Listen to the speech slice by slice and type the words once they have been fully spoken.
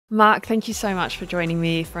Mark, thank you so much for joining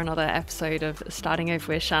me for another episode of Starting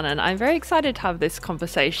Over with Shannon. I'm very excited to have this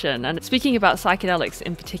conversation. And speaking about psychedelics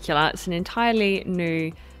in particular, it's an entirely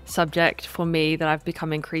new subject for me that I've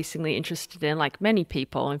become increasingly interested in, like many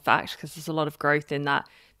people, in fact, because there's a lot of growth in that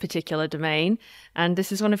particular domain. And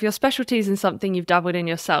this is one of your specialties and something you've dabbled in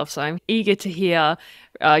yourself. So I'm eager to hear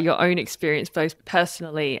your own experience, both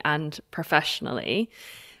personally and professionally.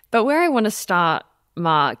 But where I want to start,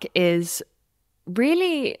 Mark, is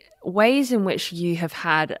really ways in which you have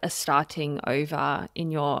had a starting over in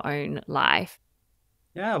your own life.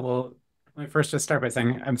 Yeah, well, let me first just start by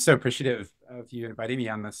saying I'm so appreciative of you inviting me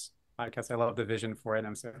on this podcast. I love the vision for it.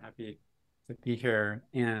 I'm so happy to be here.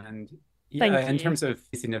 And yeah, Thank in you. terms of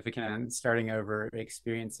significant starting over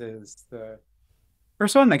experiences, the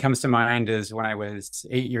first one that comes to mind is when I was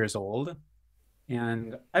 8 years old.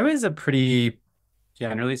 And I was a pretty,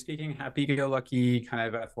 generally speaking, happy-go-lucky, kind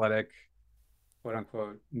of athletic, quote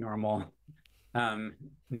unquote,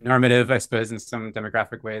 normative, I suppose, in some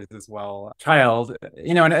demographic ways as well. Child,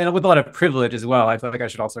 and with a lot of privilege as well. I feel like I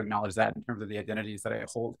should also acknowledge that in terms of the identities that I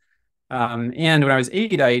hold. And when I was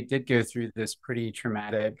 8, I did go through this pretty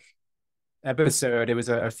traumatic episode. It was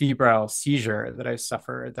a febrile seizure that I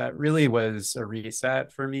suffered that really was a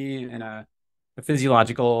reset for me in a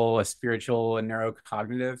physiological, a spiritual, and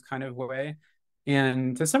neurocognitive kind of way.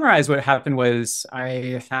 And to summarize, what happened was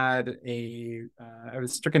I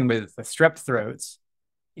was stricken with a strep throat,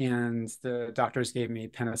 and the doctors gave me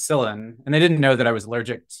penicillin, and they didn't know that I was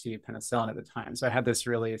allergic to penicillin at the time. So I had this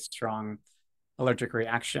really strong allergic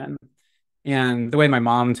reaction. And the way my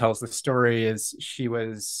mom tells the story is she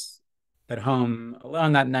was at home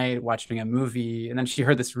alone that night watching a movie, and then she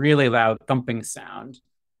heard this really loud thumping sound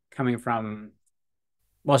coming from,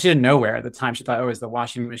 well, she didn't know where at the time. She thought, oh, it was the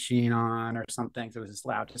washing machine on or something. So it was just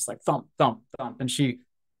loud, just like thump, thump, thump. And she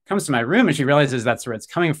comes to my room and she realizes that's where it's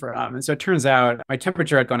coming from. And so it turns out my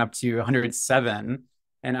temperature had gone up to 107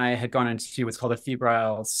 and I had gone into what's called a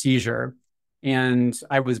febrile seizure. And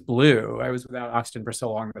I was blue. I was without oxygen for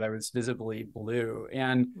so long that I was visibly blue.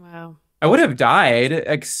 And Wow. I would have died,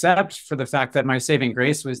 except for the fact that my saving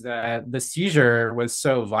grace was that the seizure was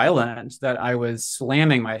so violent that I was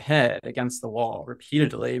slamming my head against the wall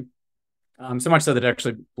repeatedly. So much so that it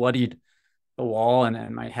actually bloodied the wall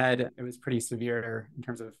and my head. It was pretty severe in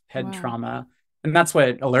terms of head Wow. trauma. And that's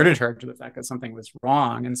what alerted her to the fact that something was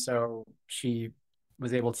wrong. And so she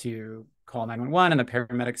was able to call 911 and the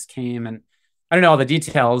paramedics came. And I don't know all the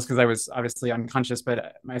details because I was obviously unconscious,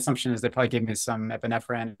 but my assumption is they probably gave me some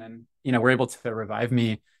epinephrine and, were able to revive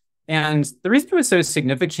me. And the reason it was so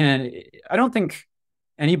significant, I don't think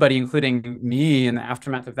anybody, including me in the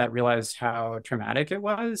aftermath of that, realized how traumatic it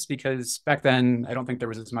was, because back then, I don't think there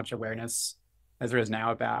was as much awareness as there is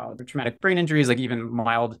now about the traumatic brain injuries, like even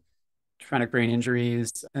mild traumatic brain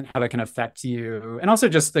injuries and how that can affect you. And also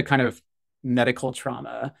just the kind of medical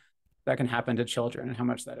trauma that can happen to children and how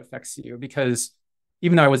much that affects you. Because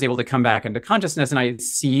even though I was able to come back into consciousness and I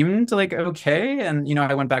seemed like okay, and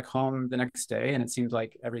I went back home the next day and it seemed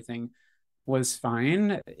like everything was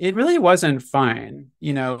fine, it really wasn't fine.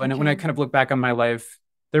 And when I Okay. kind of look back on my life,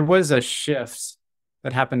 there was a shift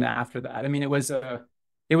that happened after that. I mean, it was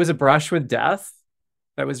a brush with death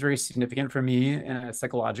that was very significant for me in a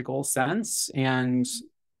psychological sense. And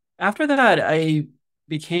after that, I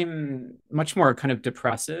became much more kind of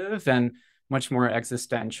depressive and much more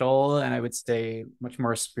existential, and I would say much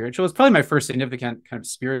more spiritual. It's probably my first significant kind of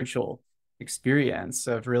spiritual experience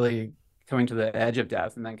of really coming to the edge of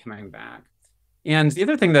death and then coming back. And the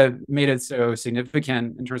other thing that made it so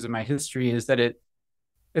significant in terms of my history is that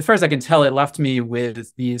as far as I can tell, it left me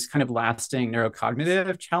with these kind of lasting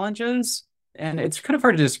neurocognitive challenges. And it's kind of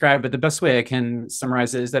hard to describe, but the best way I can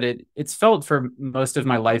summarize it is that it's felt for most of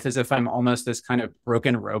my life as if I'm almost this kind of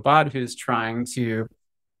broken robot who's trying to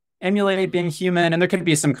emulate being human. And there could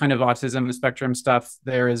be some kind of autism spectrum stuff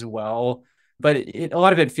there as well. But a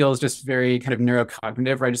lot of it feels just very kind of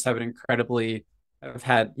neurocognitive, where I just have I've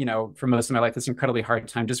had, for most of my life, this incredibly hard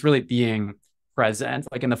time just really being present,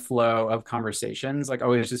 like in the flow of conversations, like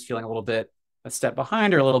always just feeling a little bit a step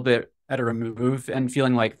behind or a little bit at a remove and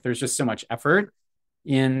feeling like there's just so much effort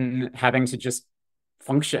in having to just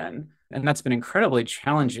function. And that's been incredibly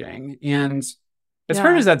challenging. And as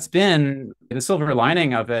hard Yeah. as that's been, the silver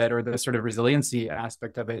lining of it, or the sort of resiliency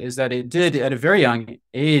aspect of it, is that it did at a very young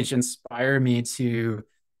age inspire me to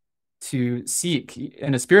seek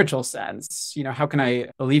in a spiritual sense, how can I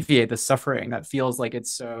alleviate the suffering that feels like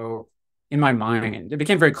it's so in my mind. It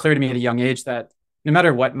became very clear to me at a young age that no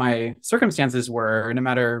matter what my circumstances were, no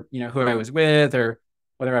matter, who I was with, or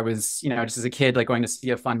whether I was, just as a kid, like going to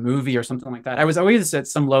see a fun movie or something like that, I was always at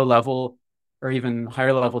some low level or even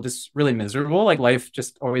higher level, just really miserable. Like life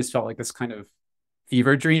just always felt like this kind of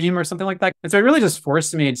fever dream or something like that. And so it really just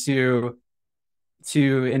forced me to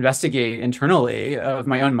investigate internally of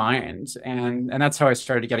my own mind. And that's how I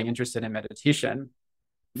started getting interested in meditation,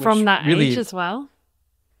 From which that age really, as well?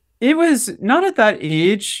 it was not at that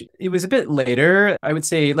age. It was a bit later. I would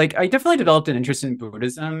say, like, I definitely developed an interest in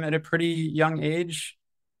Buddhism at a pretty young age,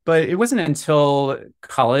 but it wasn't until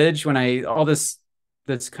college when all this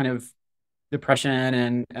kind of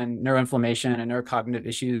depression and neuroinflammation and neurocognitive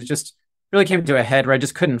issues just really came to a head where I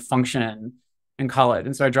just couldn't function in college.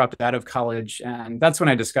 And so I dropped out of college. And that's when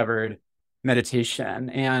I discovered meditation.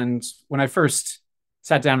 And when I first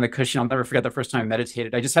sat down on the cushion, I'll never forget the first time I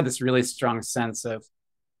meditated. I just had this really strong sense of,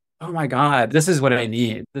 oh my God, this is what I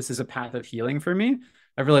need. This is a path of healing for me,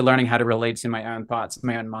 of really learning how to relate to my own thoughts,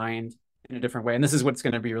 my own mind in a different way. And this is what's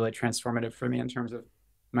going to be really transformative for me in terms of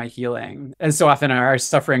my healing. And so often our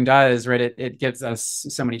suffering does, right? It gives us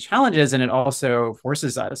so many challenges, and it also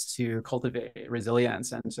forces us to cultivate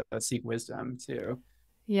resilience and to seek wisdom too.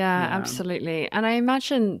 Yeah, Yeah, absolutely. And I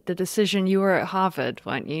imagine the decision, you were at Harvard,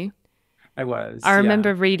 weren't you? I I was. Yeah.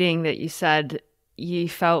 remember reading that you said you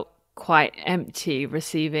felt quite empty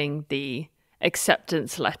receiving the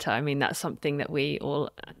acceptance letter. I mean, that's something that we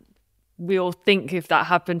all think if that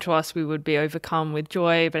happened to us, we would be overcome with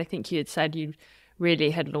joy. But I think you had said you really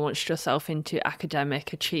had launched yourself into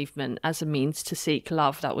academic achievement as a means to seek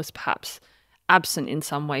love that was perhaps absent in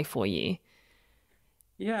some way for you.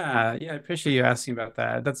 Yeah. Yeah. I appreciate you asking about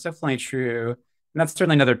that. That's definitely true. And that's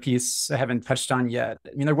certainly another piece I haven't touched on yet.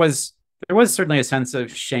 I mean, there was certainly a sense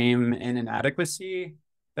of shame and inadequacy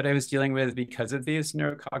that I was dealing with because of these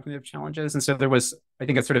neurocognitive challenges. And so there was, I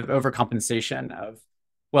think, a sort of overcompensation of,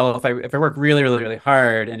 well, if I work really, really, really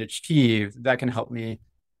hard and achieve, that can help me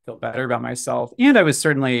feel better about myself. And I was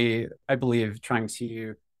certainly, I believe, trying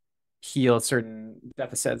to heal certain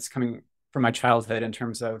deficits coming from my childhood in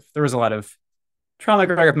terms of there was a lot of trauma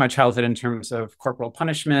growing up in my childhood in terms of corporal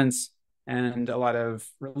punishments and a lot of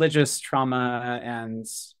religious trauma. And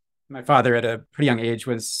my father at a pretty young age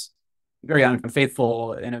was very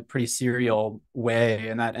unfaithful in a pretty serial way.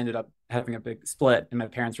 And that ended up having a big split in my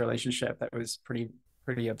parents' relationship that was pretty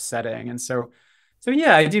upsetting. And so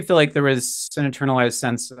yeah, I do feel like there was an internalized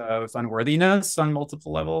sense of unworthiness on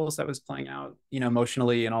multiple levels that was playing out,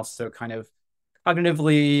 emotionally and also kind of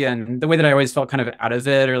cognitively. And the way that I always felt kind of out of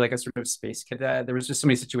it, or like a sort of space cadet, there was just so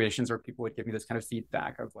many situations where people would give me this kind of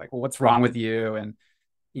feedback of like, well, what's wrong with you? And,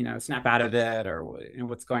 snap out of it, or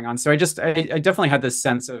what's going on. So I definitely had this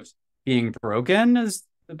sense of being broken is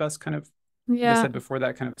the best kind of, like I Yeah. said before,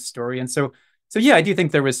 that kind of story. And so yeah, I do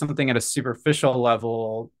think there was something at a superficial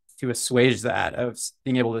level to assuage that, of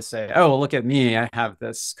being able to say, oh, well, look at me, I have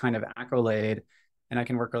this kind of accolade and I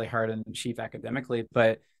can work really hard and achieve academically.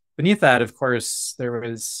 But beneath that, of course, there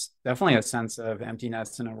was definitely a sense of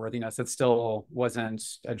emptiness and unworthiness that still wasn't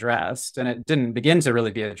addressed. And it didn't begin to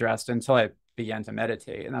really be addressed until I began to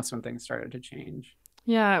meditate. And that's when things started to change.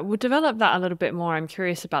 Yeah, we'll develop that a little bit more. I'm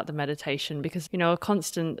curious about the meditation because, a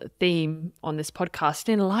constant theme on this podcast,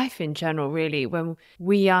 in life in general, really, when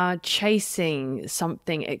we are chasing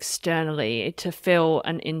something externally to fill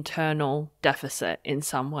an internal deficit in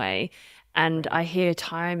some way. And I hear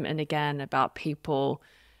time and again about people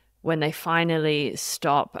when they finally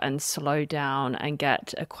stop and slow down and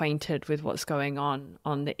get acquainted with what's going on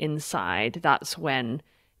the inside, that's when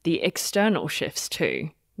the external shifts too,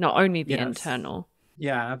 not only the Yes. internal.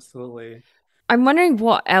 Yeah, absolutely. I'm wondering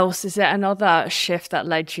what else, is there another shift that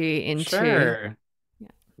led you into? Sure. Yeah.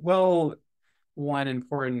 Well, one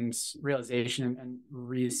important realization and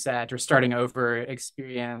reset or starting over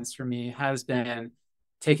experience for me has been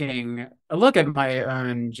taking a look at my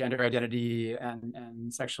own gender identity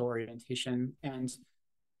and sexual orientation. And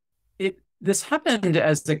this happened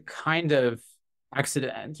as a kind of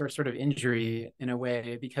accident or sort of injury in a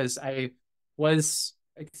way, because I was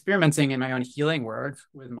experimenting in my own healing work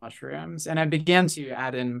with mushrooms, and I began to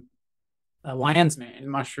add in a lion's mane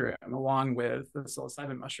mushroom along with the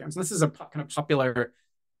psilocybin mushrooms. This is a kind of popular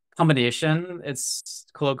combination. It's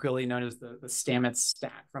colloquially known as the Stamets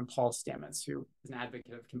stack from Paul Stamets, who is an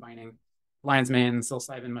advocate of combining lion's mane,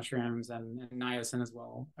 psilocybin mushrooms, and niacin as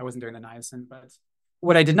well. I wasn't doing the niacin, but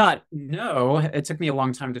what I did not know, it took me a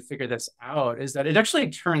long time to figure this out, is that it actually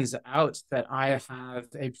turns out that I have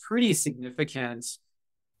a pretty significant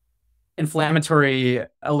inflammatory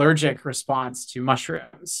allergic response to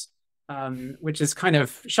mushrooms, which is kind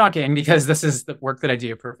of shocking because this is the work that I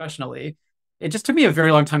do professionally. It just took me a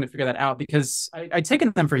very long time to figure that out because I'd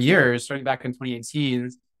taken them for years, starting back in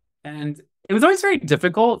 2018. And It was always very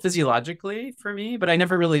difficult physiologically for me, but I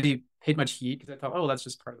never really paid much heed because I thought, oh, that's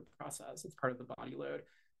just part of the process. It's part of the body load.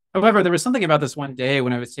 However, there was something about this one day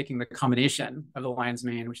when I was taking the combination of the lion's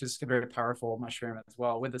mane, which is a very powerful mushroom as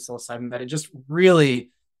well, with the psilocybin, that it just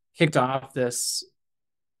really kicked off this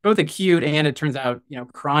both acute and, it turns out,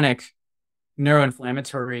 chronic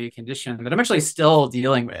neuroinflammatory condition that I'm actually still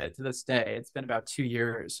dealing with to this day. It's been about 2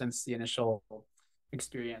 years since the initial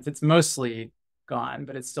experience. It's mostly gone,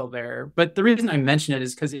 but it's still there. But the reason I mention it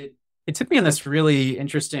is because it took me on this really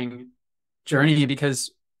interesting journey,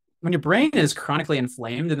 because when your brain is chronically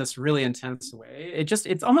inflamed in this really intense way,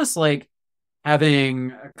 it's almost like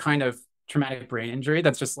having a kind of traumatic brain injury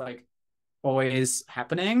that's just like always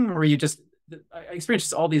happening, where I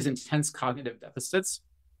experienced all these intense cognitive deficits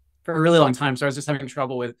for a really long time. So I was just having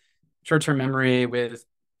trouble with short-term memory, with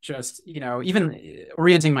just, even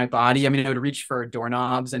orienting my body. I mean, I would reach for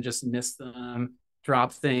doorknobs and just miss them,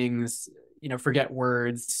 drop things, forget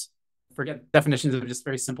words, forget definitions of just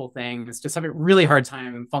very simple things, just have a really hard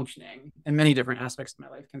time functioning in many different aspects of my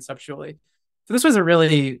life conceptually. So this was a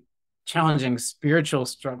really challenging spiritual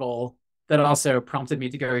struggle that also prompted me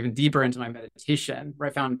to go even deeper into my meditation, where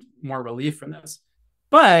I found more relief from this.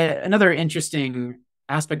 But another interesting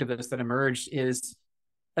aspect of this that emerged is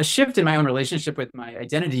a shift in my own relationship with my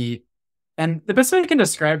identity. And the best way I can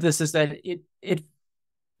describe this is that it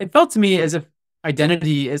felt to me as if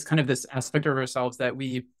identity is kind of this aspect of ourselves that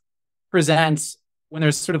we present when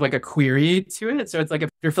there's sort of like a query to it. So it's like if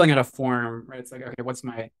you're filling out a form, right? It's like, okay, what's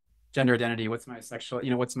my gender identity? What's my sexual,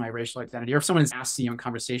 what's my racial identity? Or if someone's asking you in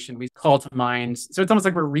conversation, we call to mind. So it's almost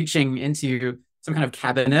like we're reaching into some kind of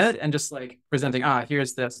cabinet and just like presenting,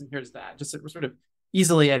 here's this and here's that, just sort of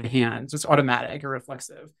easily at hand, just automatic or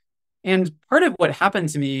reflexive. And part of what happened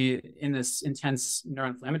to me in this intense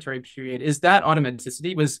neuroinflammatory period is that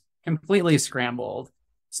automaticity was completely scrambled.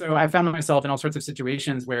 So I found myself in all sorts of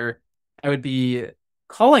situations where I would be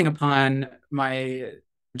calling upon my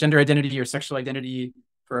gender identity or sexual identity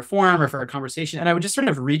for a form or for a conversation, and I would just sort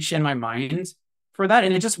of reach in my mind for that,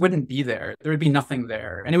 and it just wouldn't be there. There would be nothing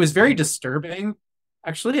there. And it was very disturbing,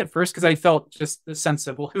 actually, at first, because I felt just the sense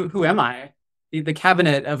of, well, who am I? The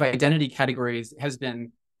cabinet of identity categories has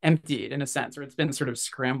been emptied in a sense, or it's been sort of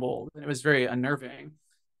scrambled, and it was very unnerving.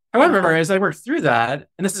 However, as I worked through that,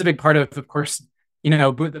 and this is a big part of course,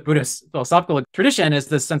 the Buddhist philosophical tradition, is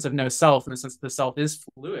this sense of no self, and the sense that the self is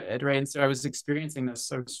fluid, right? And so I was experiencing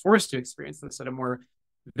this, I was forced to experience this at a more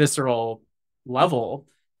visceral level.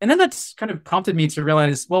 And then that's kind of prompted me to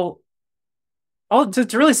realize, well, to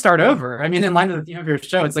really start over. I mean, in line with the theme of your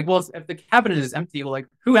show, it's like, well, if the cabinet is empty, well, like,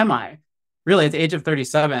 who am I? Really, at the age of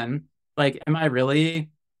 37, like, am I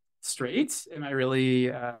really straight? Am I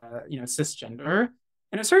really, cisgender?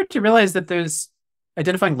 And I started to realize that those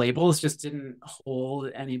identifying labels just didn't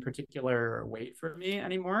hold any particular weight for me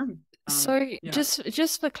anymore. So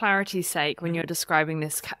just for clarity's sake, when you're describing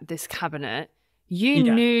this cabinet, you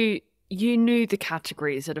Yeah. knew the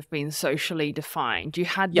categories that have been socially defined. You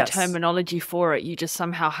had the Yes. terminology for it. You just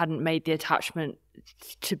somehow hadn't made the attachment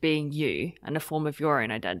to being you and a form of your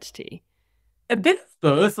own identity. A bit of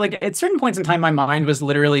both. Like at certain points in time, my mind was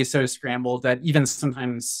literally so scrambled that even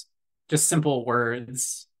sometimes just simple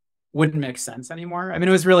words wouldn't make sense anymore. I mean,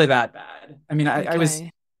 it was really that bad. I mean, I was,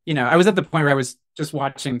 I was at the point where I was just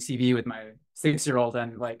watching TV with my 6-year-old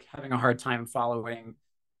and like having a hard time following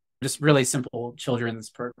just really simple children's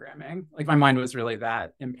programming. Like my mind was really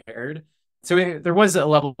that impaired. So there was a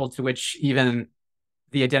level to which even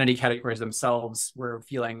the identity categories themselves were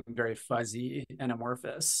feeling very fuzzy and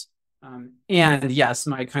amorphous. And yes,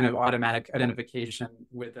 my kind of automatic identification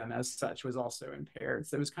with them as such was also impaired.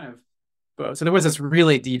 So it was kind of both. So there was this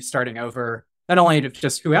really deep starting over, not only of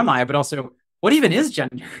just who am I, but also what even is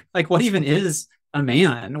gender? Like what even is a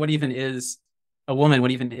man? What even is a woman? What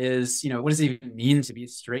even is, what does it even mean to be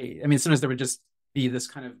straight? I mean, sometimes there would just be this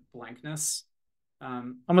kind of blankness,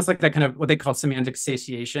 almost like that kind of what they call semantic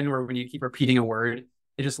satiation, where when you keep repeating a word,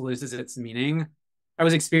 it just loses its meaning. I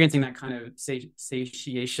was experiencing that kind of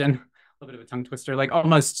satiation, a little bit of a tongue twister, like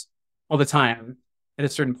almost all the time at a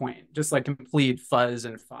certain point, just like complete fuzz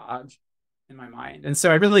and fog in my mind. And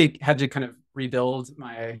so I really had to kind of rebuild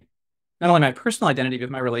not only my personal identity, but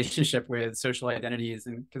my relationship with social identities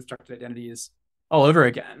and constructed identities all over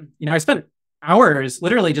again. I spent hours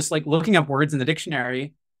literally just like looking up words in the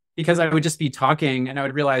dictionary, because I would just be talking and I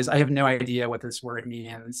would realize I have no idea what this word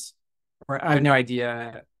means, or I have no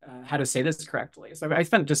idea how to say this correctly. So I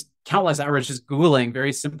spent just countless hours just Googling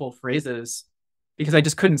very simple phrases because I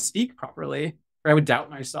just couldn't speak properly, or I would doubt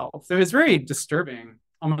myself. So it was very disturbing,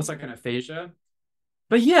 almost like an aphasia.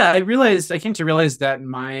 But yeah, I came to realize that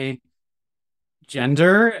my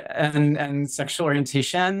gender and sexual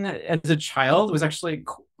orientation as a child was actually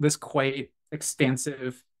this quite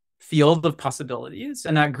expansive field of possibilities.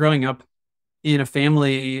 And that growing up in a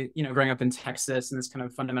family, growing up in Texas in this kind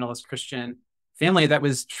of fundamentalist Christian family that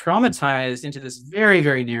was traumatized into this very,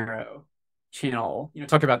 very narrow channel.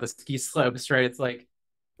 Talk about the ski slopes, right? It's like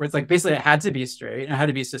where it's like basically it had to be straight and it had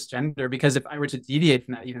to be cisgender, because if I were to deviate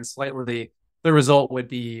from that even slightly, the result would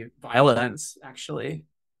be violence, actually.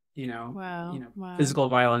 Wow. Physical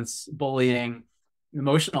violence, bullying,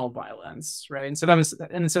 emotional violence, right? And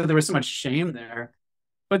so there was so much shame there.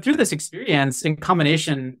 But through this experience, in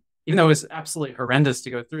combination, even though it was absolutely horrendous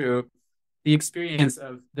to go through, the experience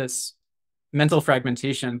of this mental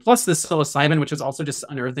fragmentation, plus this psilocybin, which was also just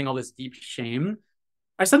unearthing all this deep shame,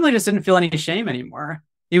 I suddenly just didn't feel any shame anymore.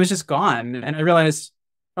 It was just gone. And I realized,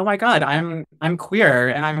 oh my God, I'm queer.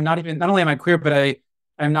 And not only am I queer, but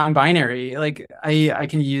I'm non-binary. Like I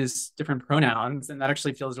can use different pronouns, and that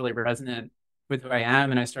actually feels really resonant with who I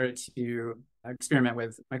am. And I started to experiment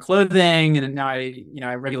with my clothing, and now I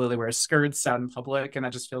regularly wear skirts out in public, and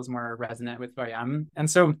that just feels more resonant with who I am. And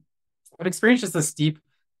so I've experienced just this deep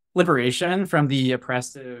liberation from the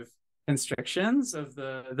oppressive constrictions of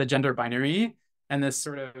the gender binary and this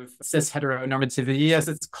sort of cis heteronormativity, as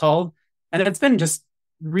it's called. And it's been just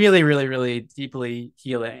really, really, really deeply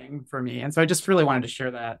healing for me. And so I just really wanted to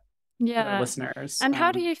share that with our listeners. And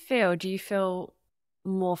how do you feel? Do you feel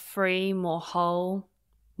more free, more whole,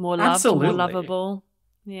 more loved, absolutely. more lovable?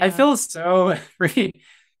 I feel so free.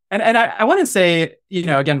 And I want to say,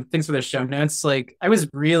 again, thanks for the show notes. Like, I was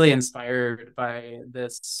really inspired by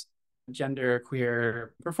this gender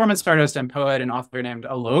queer performance artist and poet and author named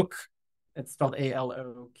Alok. It's spelled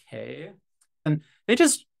Alok. And they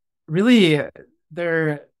just really,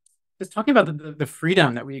 they're just talking about the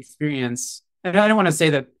freedom that we experience. And I don't want to say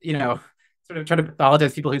that, sort of try to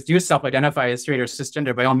pathologize people who do self-identify as straight or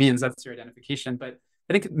cisgender. By all means, that's their identification. But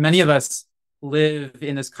I think many of us live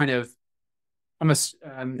in this kind of almost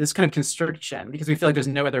this kind of constriction because we feel like there's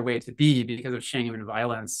no other way to be because of shame and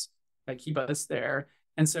violence that keep us there.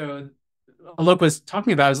 And so Alok was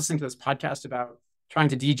talking about, I was listening to this podcast about trying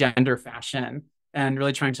to de-gender fashion and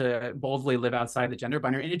really trying to boldly live outside the gender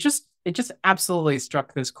binary. And it just absolutely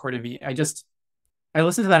struck this chord in me. I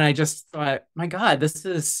listened to that and I just thought, my God, this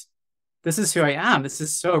is who I am. This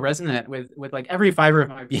is so resonant with like every fiber of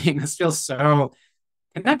my being. This feels so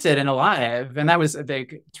connected and alive. And that was a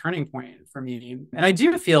big turning point for me. And I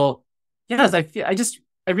do feel, yes,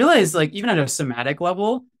 I realized, like, even at a somatic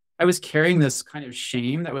level, I was carrying this kind of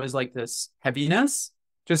shame that was like this heaviness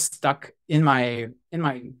just stuck in my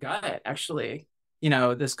gut, actually,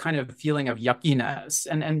 this kind of feeling of yuckiness.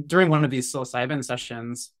 And during one of these psilocybin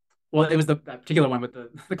sessions, well, it was that particular one with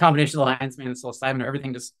the combination of the lion's mane and psilocybin, where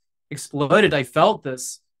everything just exploded. I felt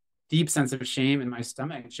this deep sense of shame in my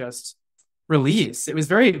stomach just release. It was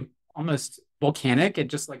very almost volcanic. It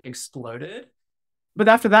just like exploded. But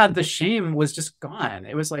after that, the shame was just gone.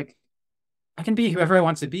 It was like, I can be whoever I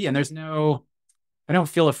want to be. And I don't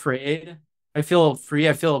feel afraid. I feel free.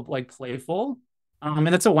 I feel like playful. And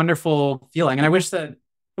it's a wonderful feeling. And I wish that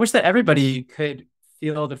everybody could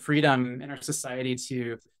feel the freedom in our society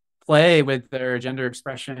to play with their gender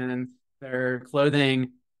expression, their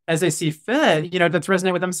clothing as they see fit, that's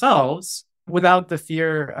resonant with themselves without the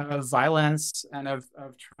fear of violence and of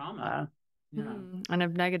trauma. Yeah. And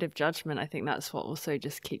of negative judgment. I think that's what also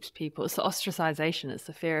just keeps people. It's the ostracization. It's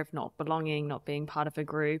the fear of not belonging, not being part of a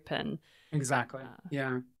group. And exactly.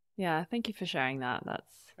 Yeah. Thank you for sharing that.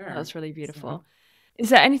 That's really beautiful. So, is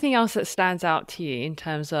there anything else that stands out to you in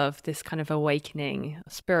terms of this kind of awakening,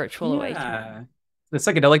 spiritual awakening? The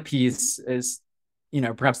psychedelic piece is,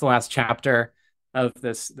 perhaps the last chapter of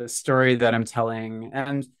this story that I'm telling.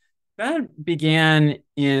 And that began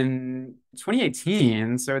in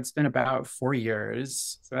 2018. So it's been about 4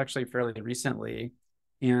 years. So actually fairly recently.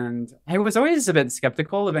 And I was always a bit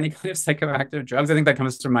skeptical of any kind of psychoactive drugs. I think that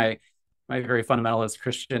comes from my very fundamentalist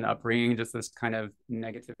Christian upbringing, just this kind of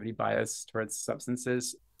negativity bias towards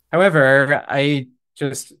substances. However, I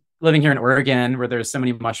just living here in Oregon, where there's so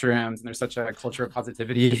many mushrooms and there's such a culture of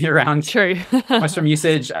positivity around mushroom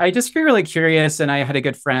usage, I just grew really curious. And I had a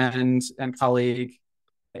good friend and colleague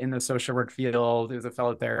in the social work field who's a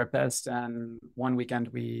fellow therapist. And one weekend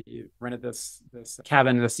we rented this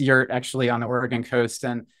cabin, this yurt actually on the Oregon coast.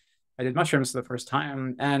 And I did mushrooms for the first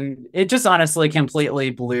time. And it just honestly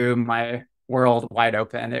completely blew my world wide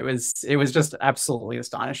open. It was just absolutely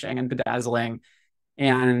astonishing and bedazzling.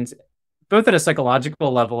 And both at a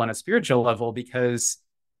psychological level and a spiritual level, because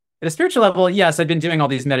at a spiritual level, yes, I've been doing all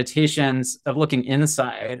these meditations of looking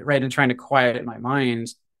inside, right, and trying to quiet my mind.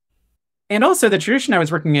 And also the tradition I was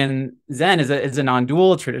working in, Zen, is a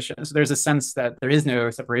non-dual tradition. So there's a sense that there is no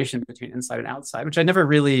separation between inside and outside, which I'd never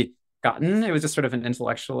really gotten. It was just sort of an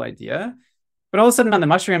intellectual idea. But all of a sudden on the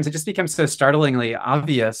mushrooms, it just becomes so startlingly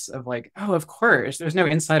obvious of like, oh, of course, there's no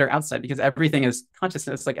inside or outside because everything is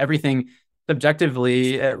consciousness, like everything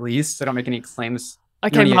subjectively, at least. I don't make any claims.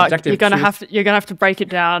 Okay, Mark, you're gonna have to break it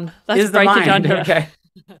down. Let's break it down here. Okay.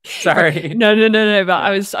 Sorry. No. But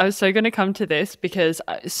I was so going to come to this because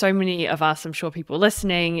so many of us, I'm sure people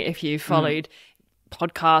listening, if you followed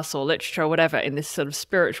podcasts or literature or whatever in this sort of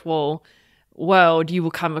spiritual world, you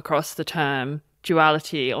will come across the term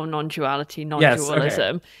duality or non-duality,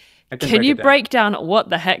 non-dualism. Yes, okay. Can you break down what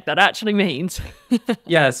the heck that actually means?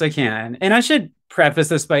 Yes, I can. And I should preface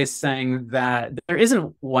this by saying that there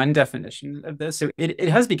isn't one definition of this. So it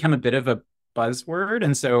has become a bit of a buzzword.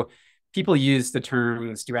 And so people use the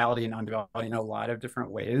terms duality and non-duality in a lot of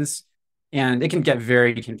different ways. And it can get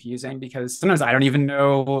very confusing because sometimes I don't even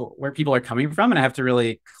know where people are coming from. And I have to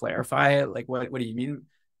really clarify, like, what do you mean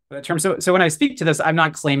by that term? So when I speak to this, I'm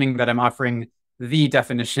not claiming that I'm offering the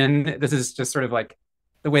definition. This is just sort of like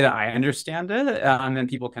the way that I understand it. And then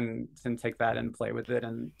people can take that and play with it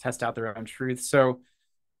and test out their own truth. So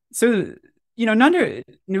duality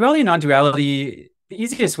and non-duality, the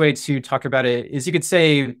easiest way to talk about it is you could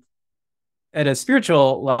say at a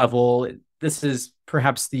spiritual level, this is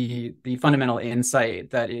perhaps the fundamental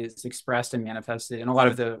insight that is expressed and manifested in a lot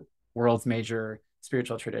of the world's major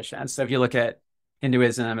spiritual traditions. So if you look at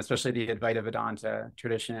Hinduism, especially the Advaita Vedanta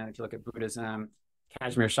tradition, if you look at Buddhism,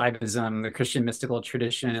 Kashmir Shaivism, the Christian mystical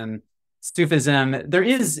tradition, Sufism, there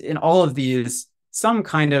is in all of these some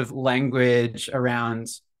kind of language around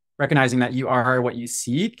recognizing that you are what you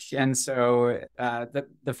seek. And so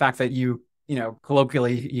the fact that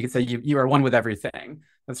colloquially, you could say you are one with everything.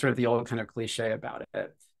 That's sort of the old kind of cliche about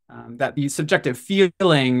it. That the subjective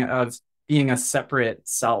feeling of being a separate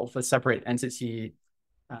self, a separate entity,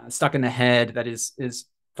 stuck in the head that is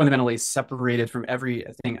fundamentally separated from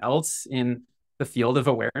everything else in the field of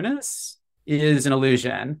awareness is an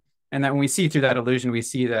illusion. And that when we see through that illusion, we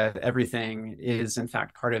see that everything is in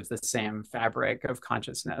fact part of the same fabric of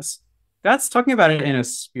consciousness. That's talking about it in a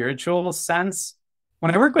spiritual sense.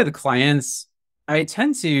 When I work with clients, I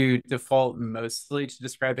tend to default mostly to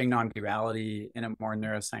describing non-duality in a more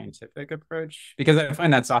neuroscientific approach because I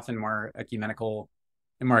find that's often more ecumenical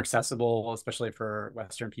and more accessible, especially for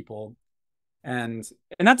Western people. And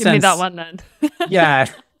in that sense, give me that one then. Yeah,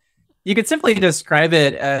 you could simply describe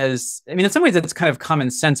it as, I mean, in some ways it's kind of common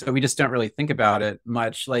sense, but we just don't really think about it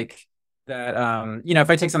much. Like that, if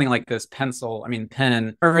I take something like this pen,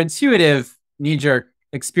 our intuitive knee-jerk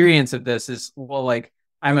experience of this is, well, like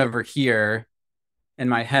I'm over here in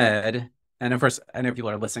my head. And of course, I know people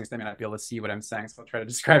are listening, so they may not be able to see what I'm saying, so I'll try to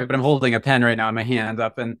describe it, but I'm holding a pen right now in my hand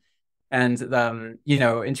up and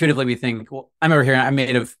intuitively we think, well, I'm over here, I'm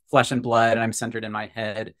made of flesh and blood, and I'm centered in my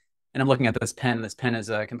head. And I'm looking at this pen. This pen is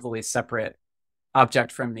a completely separate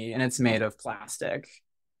object from me, and it's made of plastic.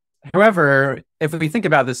 However, if we think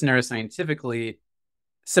about this neuroscientifically,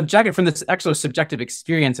 from this actual subjective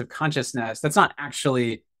experience of consciousness, that's not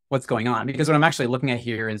actually what's going on, because what I'm actually looking at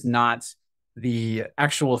here is not the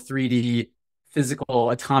actual 3D physical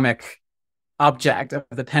atomic object of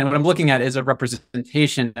the pen. What I'm looking at is a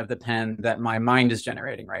representation of the pen that my mind is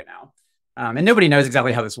generating right now. And nobody knows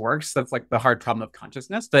exactly how this works. That's like the hard problem of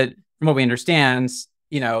consciousness. But from what we understand,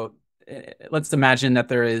 let's imagine that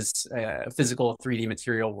there is a physical 3D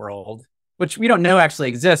material world, which we don't know actually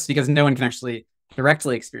exists because no one can actually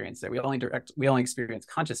directly experience it. We only experience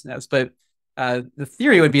consciousness. But the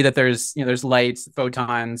theory would be that there's light,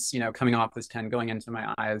 photons, coming off this pen, going into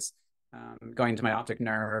my eyes, going to my optic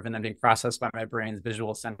nerve, and then being processed by my brain's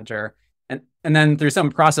visual center. And then through some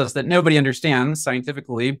process that nobody understands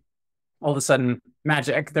scientifically, all of a sudden,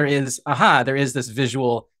 magic, there is this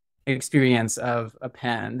visual experience of a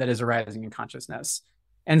pen that is arising in consciousness.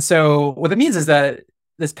 And so what it means is that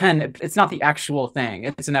this pen, it's not the actual thing.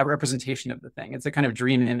 It's a representation of the thing. It's a kind of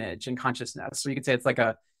dream image in consciousness. So you could say it's like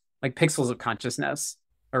pixels of consciousness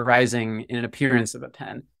arising in an appearance of a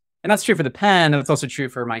pen. And that's true for the pen. It's also true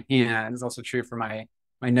for my hand. It's also true for my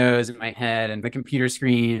nose and my head and the computer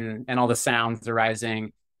screen and all the sounds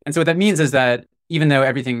arising. And so what that means is that even though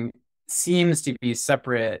everything seems to be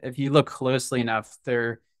separate, if you look closely enough,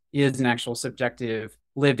 there is an actual subjective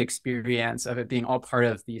lived experience of it being all part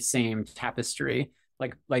of the same tapestry.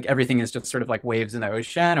 Like everything is just sort of like waves in the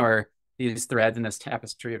ocean or these threads in this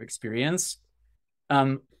tapestry of experience.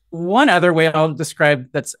 One other way I'll describe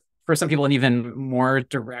that's for some people an even more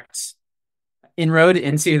direct inroad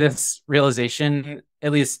into this realization,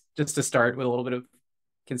 at least just to start with a little bit of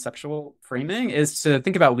conceptual framing is to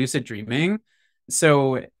think about lucid dreaming.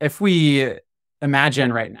 So if we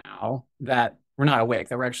imagine right now that we're not awake,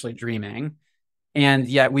 that we're actually dreaming, and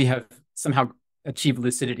yet we have somehow achieved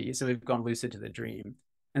lucidity. So we've gone lucid to the dream.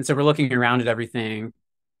 And so we're looking around at everything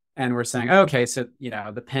and we're saying, oh, okay, so,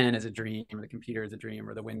 the pen is a dream, or the computer is a dream,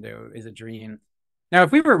 or the window is a dream. Now,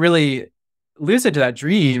 if we were really lucid to that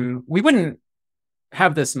dream, we wouldn't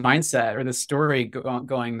have this mindset or this story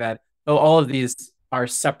going that, oh, all of these are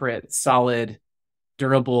separate, solid,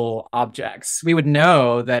 durable objects. We would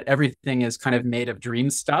know that everything is kind of made of dream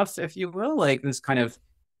stuff, if you will, like this kind of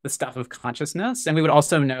the stuff of consciousness. And we would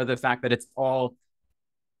also know the fact that it's all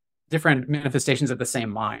different manifestations of the same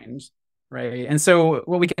mind, right? And so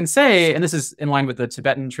what we can say, and this is in line with the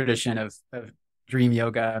Tibetan tradition of dream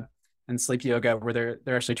yoga and sleep yoga, where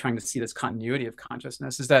they're actually trying to see this continuity of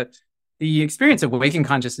consciousness, is that the experience of waking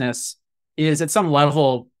consciousness is at some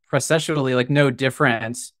level processually like no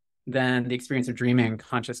different than the experience of dreaming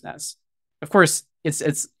consciousness. Of course,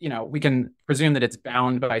 it's we can presume that it's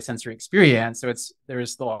bound by sensory experience. So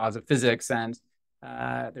there's the laws of physics, and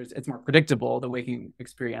it's more predictable, the waking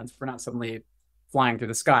experience. We're not suddenly flying through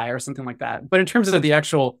the sky or something like that. But in terms of the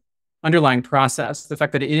actual underlying process, the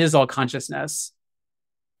fact that it is all consciousness,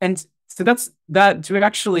 and so that's that, to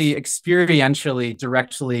actually experientially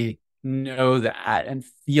directly know that and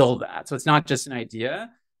feel that. So it's not just an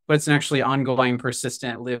idea, but it's an actually ongoing,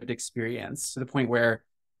 persistent, lived experience, to the point where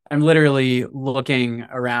I'm literally looking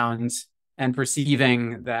around and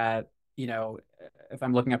perceiving that, if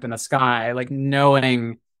I'm looking up in the sky, like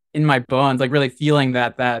knowing in my bones, like really feeling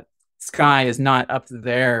that sky is not up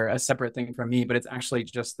there, a separate thing from me, but it's actually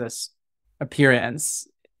just this appearance,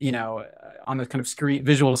 on the kind of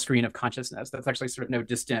visual screen of consciousness. That's actually sort of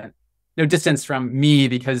no distance from me,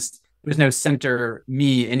 because there's no center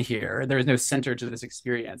me in here. There is no center to this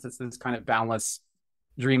experience. It's this kind of boundless,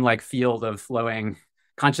 dreamlike field of flowing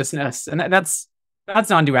consciousness, and that's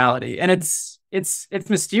non-duality. And it's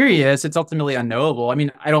mysterious. It's ultimately unknowable. I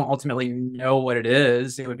mean, I don't ultimately know what it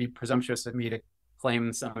is. It would be presumptuous of me to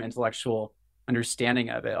claim some intellectual understanding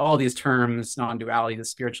of it. All these terms, non-duality, the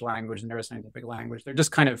spiritual language, the neuroscientific language, they're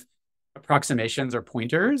just kind of approximations or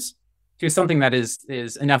pointers to something that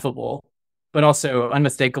is ineffable, but also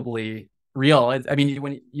unmistakably real. I mean,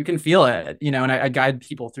 when you can feel it, and I guide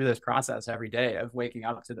people through this process every day of waking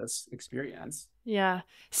up to this experience. Yeah.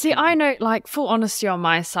 See, I know, like, full honesty on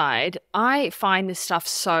my side, I find this stuff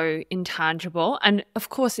so intangible. And of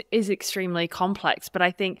course, it is extremely complex. But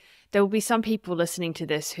I think there will be some people listening to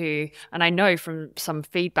this who, and I know from some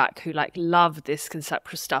feedback, who like love this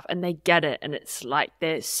conceptual stuff and they get it. And it's like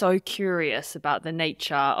they're so curious about the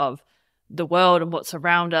nature of the world and what's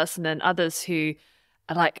around us. And then others who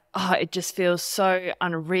are like, oh, it just feels so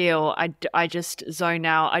unreal. I just zone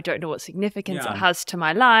out. I don't know what significance it has to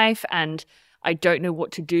my life, and I don't know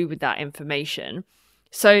what to do with that information.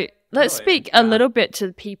 So let's speak a little bit to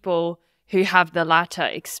the people who have the latter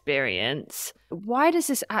experience. Why does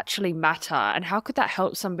this actually matter, and how could that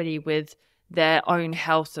help somebody with their own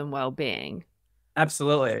health and well-being?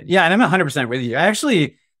 Absolutely. Yeah, and I'm 100% with you.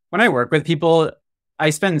 When I work with people, I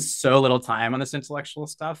spend so little time on this intellectual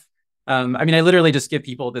stuff. I mean, I literally just give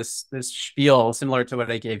people this spiel similar to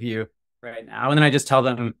what I gave you right now. And then I just tell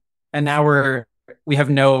them, and now we have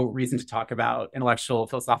no reason to talk about intellectual,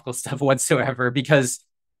 philosophical stuff whatsoever, because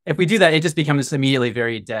if we do that, it just becomes immediately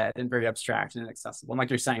very dead and very abstract and inaccessible. And like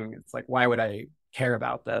you're saying, it's like, why would I care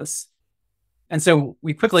about this? And so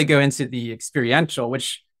we quickly go into the experiential,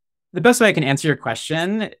 which the best way I can answer your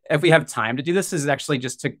question, if we have time to do this, is actually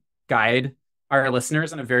just to guide our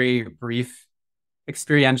listeners on a very brief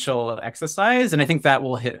experiential exercise. And I think that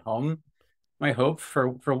will hit home my hope for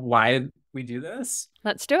why we do this.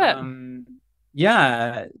 Let's do it.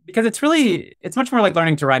 Yeah, because it's much more like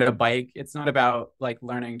learning to ride a bike. It's not about like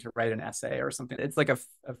learning to write an essay or something. It's like a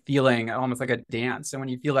feeling, almost like a dance. And when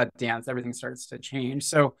you feel that dance, everything starts to change.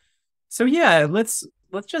 So yeah, let's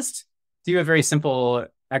just do a very simple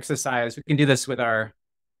exercise. We can do this with our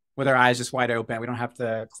eyes just wide open. We don't have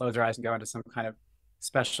to close our eyes and go into some kind of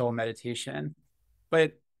special meditation.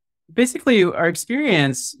 But basically, our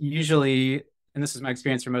experience usually, and this is my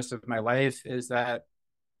experience for most of my life, is that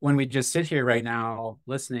when we just sit here right now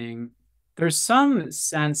listening, there's some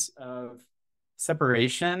sense of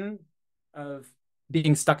separation, of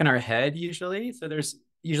being stuck in our head usually. So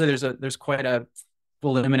there's quite a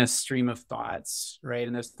voluminous stream of thoughts, right?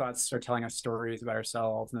 And those thoughts are telling us stories about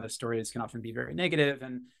ourselves, and those stories can often be very negative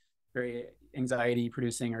and very anxiety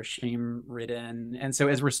producing or shame ridden. And so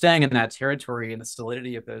as we're staying in that territory and the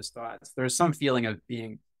solidity of those thoughts, there's some feeling of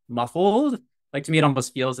being muffled. Like, to me, it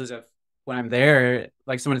almost feels as if when I'm there,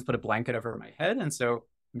 like someone has put a blanket over my head. And so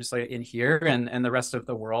I'm just like in here, and the rest of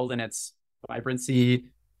the world and its vibrancy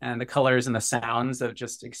and the colors and the sounds of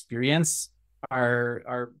just experience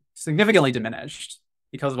are significantly diminished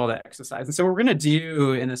because of all that exercise. And so what we're going to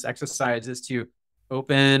do in this exercise is to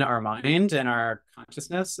open our mind and our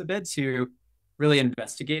consciousness a bit to really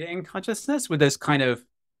investigating consciousness with this kind of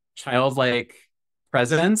childlike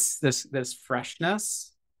presence, this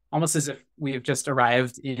freshness, almost as if we've just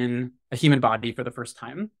arrived in a human body for the first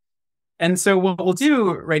time. And so what we'll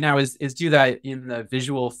do right now is do that in the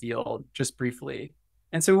visual field just briefly.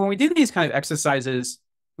 And so when we do these kind of exercises,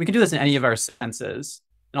 we can do this in any of our senses,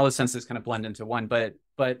 and all the senses kind of blend into one. But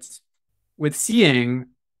with seeing,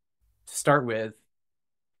 to start with,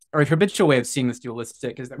 our habitual way of seeing this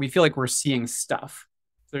dualistic is that we feel like we're seeing stuff.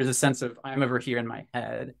 So there's a sense of I'm over here in my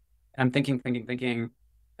head, and I'm thinking,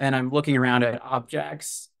 and I'm looking around at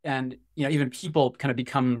objects, and even people kind of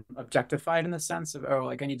become objectified in the sense of, oh,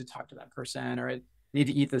 like I need to talk to that person, or I need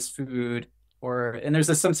to eat this food, and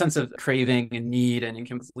there's some sense of craving and need and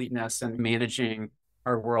incompleteness and managing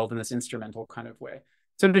our world in this instrumental kind of way.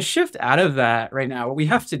 So to shift out of that right now, what we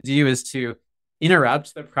have to do is to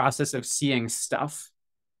interrupt the process of seeing stuff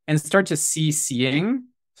and start to see seeing.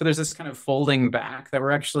 So there's this kind of folding back that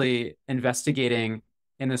we're actually investigating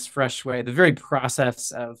in this fresh way, the very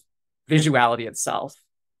process of visuality itself,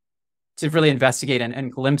 to really investigate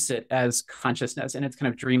and glimpse it as consciousness in its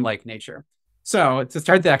kind of dreamlike nature. So to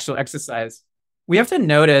start the actual exercise, we have to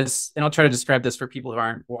notice, and I'll try to describe this for people who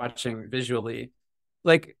aren't watching visually,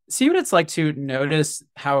 like see what it's like to notice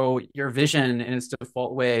how your vision in its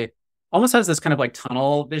default way almost has this kind of like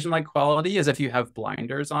tunnel vision-like quality, as if you have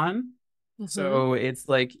blinders on. Mm-hmm. So it's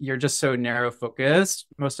like you're just so narrow focused,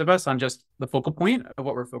 most of us, on just the focal point of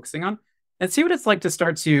what we're focusing on. And see what it's like to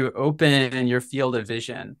start to open your field of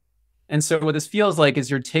vision. And so what this feels like is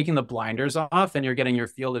you're taking the blinders off and you're getting your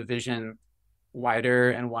field of vision wider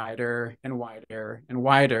and wider and wider and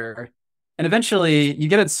wider. And eventually you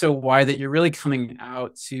get it so wide that you're really coming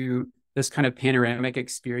out to this kind of panoramic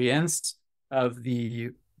experience of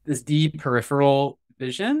this deep peripheral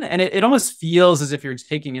vision. And it almost feels as if you're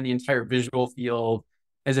taking in the entire visual field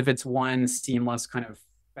as if it's one seamless kind of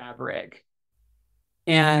fabric.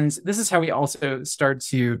 And this is how we also start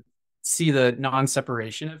to see the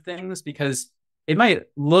non-separation of things, because it might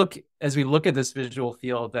look, as we look at this visual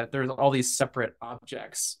field, that there's all these separate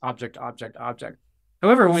objects, object.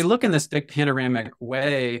 However, when we look in this big panoramic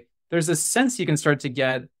way, there's a sense you can start to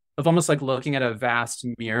get of almost like looking at a vast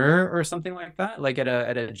mirror or something like that. Like at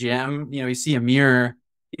a gym, you see a mirror,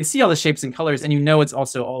 you see all the shapes and colors, and it's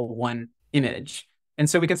also all one image. And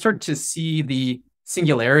so we can start to see the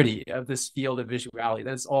singularity of this field of visuality.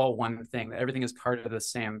 That's all one thing, that everything is part of the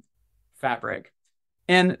same fabric.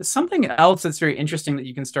 And something else that's very interesting that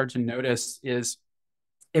you can start to notice is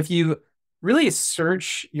if you really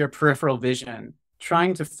search your peripheral vision,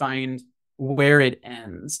 trying to find where it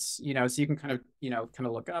ends, so you can kind of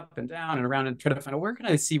look up and down and around and try to find, where can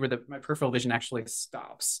I see where my peripheral vision actually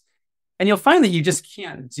stops? And you'll find that you just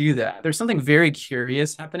can't do that. There's something very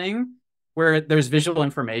curious happening where there's visual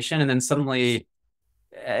information and then suddenly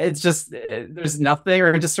there's nothing,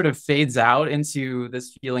 or it just sort of fades out into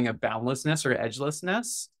this feeling of boundlessness or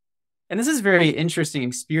edgelessness. And this is a very interesting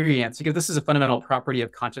experience because this is a fundamental property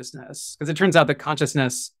of consciousness, because it turns out that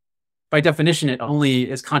consciousness, by definition, it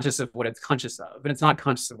only is conscious of what it's conscious of, and it's not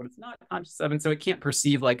conscious of what it's not conscious of. And so it can't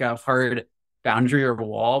perceive like a hard boundary or a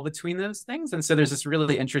wall between those things. And so there's this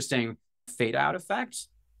really interesting fade out effect.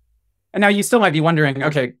 And now you still might be wondering,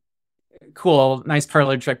 okay, cool, nice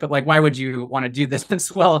parlor trick, but like, why would you want to do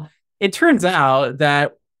this? Well, it turns out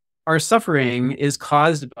that our suffering is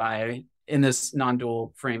caused by, in this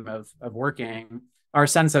non-dual frame of working, our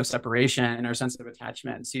sense of separation and our sense of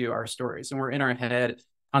attachment to our stories. And we're in our head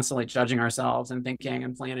constantly judging ourselves and thinking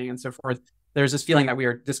and planning and so forth. There's this feeling that we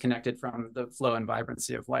are disconnected from the flow and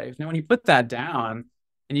vibrancy of life. Now, when you put that down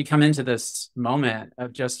and you come into this moment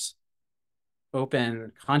of just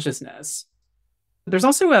open consciousness, there's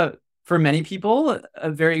also for many people, a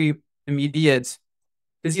very immediate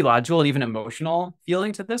physiological and even emotional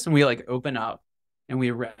feeling to this. And we like open up and we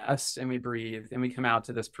rest and we breathe and we come out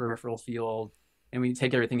to this peripheral field and we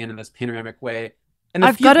take everything in this panoramic way. And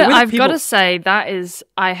I've got to say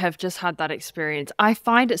I have just had that experience. I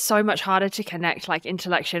find it so much harder to connect like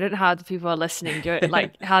intellectually. I don't know how the people are listening do it,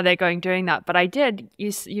 like how they're doing that. But I did.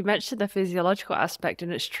 You mentioned the physiological aspect,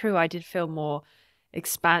 and it's true. I did feel more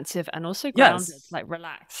expansive and also grounded, like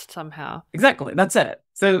relaxed somehow. Exactly. That's it.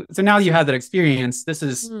 So now you have that experience. This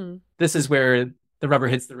is where the rubber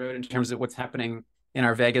hits the road in terms of what's happening in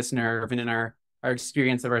our vagus nerve and in our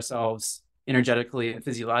experience of ourselves energetically and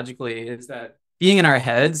physiologically, is that being in our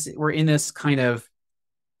heads, we're in this kind of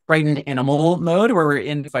frightened animal mode where we're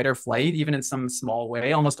in fight or flight, even in some small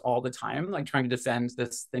way, almost all the time, like trying to defend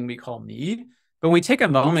this thing we call me. But when we take a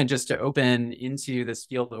moment just to open into this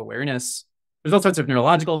field of awareness, there's all sorts of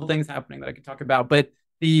neurological things happening that I could talk about. But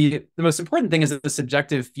the most important thing is the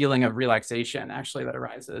subjective feeling of relaxation actually that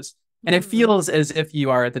arises. And it feels as if you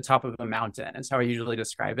are at the top of a mountain, is how I usually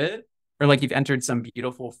describe it. Or like you've entered some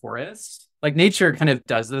beautiful forest. Like nature kind of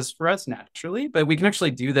does this for us naturally, but we can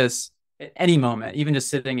actually do this at any moment, even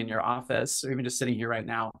just sitting in your office or even just sitting here right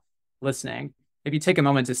now listening. If you take a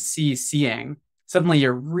moment to seeing, suddenly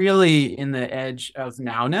you're really in the edge of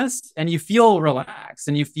nowness and you feel relaxed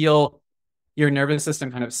and you feel your nervous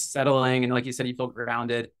system kind of settling. And like you said, you feel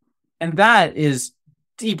grounded. And that is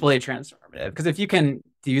deeply transformative because if you can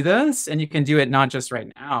do this and you can do it not just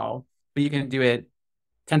right now, but you can do it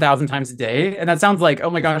 10,000 times a day. And that sounds like,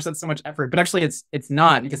 oh my gosh, that's so much effort. But actually it's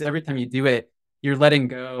not, because every time you do it, you're letting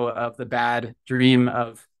go of the bad dream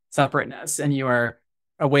of separateness and you are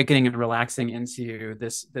awakening and relaxing into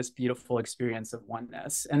this beautiful experience of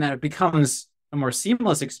oneness. And then it becomes a more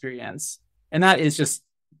seamless experience. And that is just,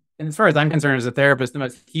 and as far as I'm concerned as a therapist, the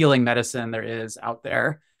most healing medicine there is out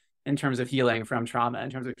there in terms of healing from trauma, in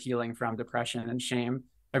terms of healing from depression and shame,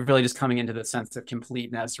 of really just coming into the sense of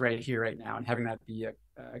completeness right here, right now, and having that be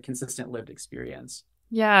a consistent lived experience.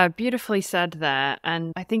 Yeah, beautifully said there.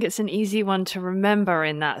 And I think it's an easy one to remember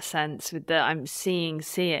in that sense with the I'm seeing.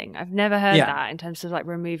 I've never heard that in terms of like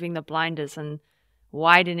removing the blinders and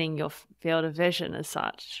widening your field of vision as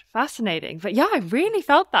such. Fascinating. But yeah, I really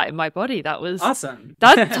felt that in my body. That was awesome.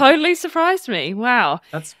 That totally surprised me. Wow.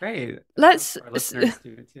 That's great. Let's our listeners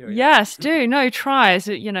do it too. Yes, do. No, try.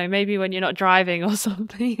 So, maybe when you're not driving or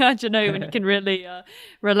something, I don't know, when you can really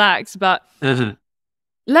relax. But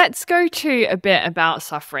let's go to a bit about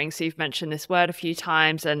suffering. So you've mentioned this word a few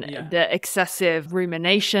times and the excessive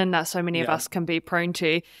rumination that so many of us can be prone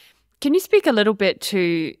to. Can you speak a little bit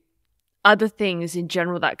to other things in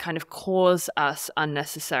general that kind of cause us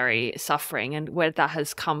unnecessary suffering and where that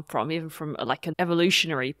has come from, even from like an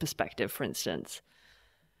evolutionary perspective, for instance?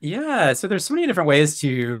 Yeah, so there's so many different ways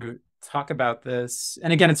to talk about this.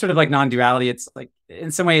 And again, it's sort of like non-duality. It's like,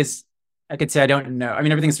 in some ways, I could say I don't know. I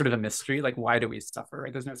mean, everything's sort of a mystery. Like, why do we suffer?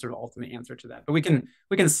 Right? There's no sort of ultimate answer to that. But we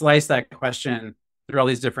can slice that question through all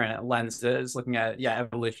these different lenses, looking at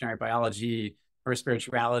evolutionary biology or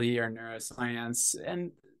spirituality or neuroscience.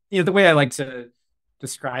 And the way I like to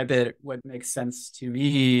describe it, what makes sense to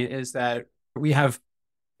me is that we have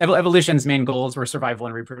evolution's main goals were survival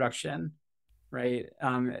and reproduction, right?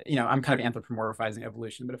 I'm kind of anthropomorphizing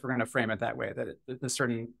evolution, but if we're going to frame it that way, that the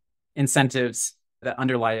certain incentives that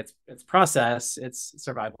underlie its process, it's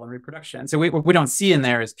survival and reproduction. So what we don't see in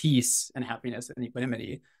there is peace and happiness and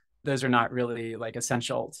equanimity. Those are not really like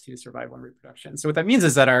essential to survival and reproduction. So what that means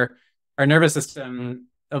is that our nervous system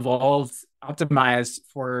evolved, optimized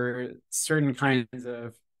for certain kinds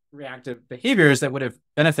of reactive behaviors that would have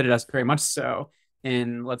benefited us very much so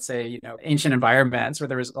in, let's say, ancient environments where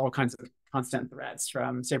there was all kinds of constant threats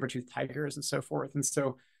from saber-toothed tigers and so forth. And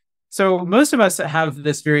so most of us have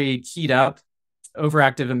this very keyed up,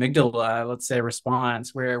 overactive amygdala, let's say,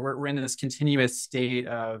 response where we're in this continuous state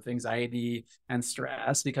of anxiety and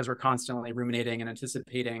stress because we're constantly ruminating and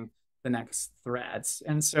anticipating the next threats.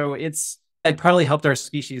 And so it probably helped our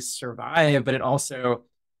species survive, but it also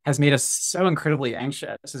has made us so incredibly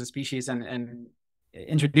anxious as a species and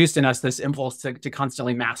introduced in us this impulse to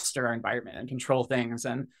constantly master our environment and control things.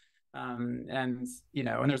 And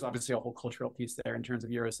there's obviously a whole cultural piece there in terms of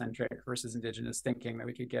Eurocentric versus indigenous thinking that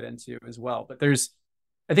we could get into as well. But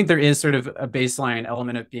I think there is sort of a baseline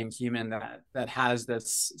element of being human that has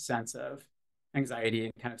this sense of anxiety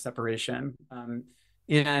and kind of separation. And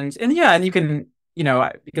you can,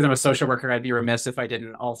 because I'm a social worker, I'd be remiss if I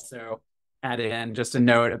didn't also add in just a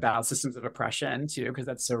note about systems of oppression too, because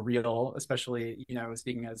that's so real, especially,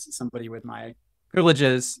 speaking as somebody with my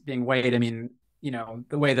privileges being white. I mean,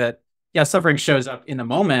 the way that, suffering shows up in the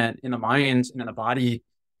moment, in the mind and in the body.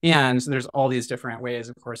 And there's all these different ways,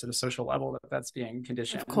 of course, at a social level that's being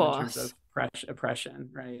conditioned in terms of oppression,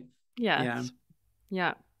 right? Yes.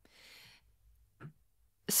 Yeah.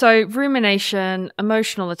 So rumination,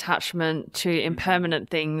 emotional attachment to impermanent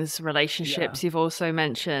things, relationships, you've also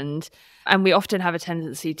mentioned. And we often have a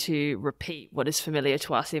tendency to repeat what is familiar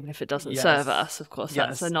to us, even if it doesn't serve us. Of course,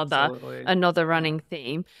 that's another running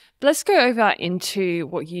theme. But let's go over into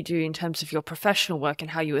what you do in terms of your professional work and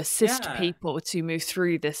how you assist people to move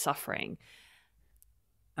through this suffering.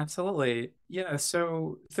 Absolutely. Yeah.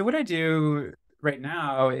 So what I do right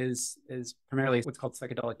now is primarily what's called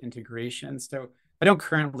psychedelic integration. So I don't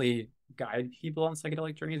currently guide people on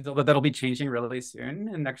psychedelic journeys, but that'll be changing really soon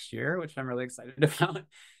in next year, which I'm really excited about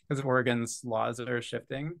because Oregon's laws are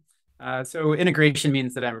shifting. So integration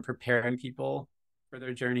means that I'm preparing people for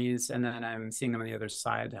their journeys, and then I'm seeing them on the other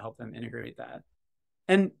side to help them integrate that.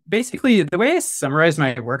 And basically, the way I summarize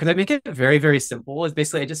my work, and I make it very, very simple, is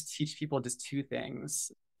basically I just teach people just two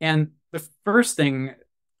things. And the first thing,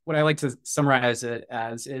 what I like to summarize it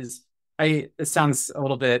as is, it sounds a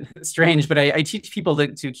little bit strange, but I teach people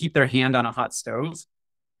to keep their hand on a hot stove,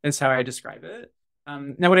 is how I describe it.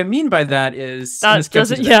 Now, what I mean by that is that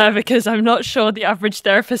doesn't, yeah, because I'm not sure the average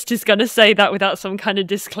therapist is going to say that without some kind of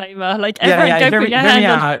disclaimer. Like, everyone go put your hand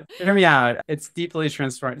on. Hear me out. It's deeply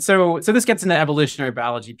transformative. So this gets into evolutionary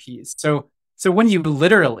biology piece. So when you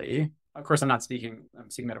literally, of course, I'm speaking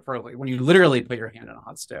metaphorically. When you literally put your hand on a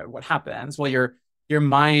hot stove, what happens? Well, your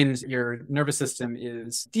mind, your nervous system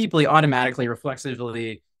is deeply, automatically,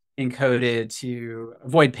 reflexively encoded to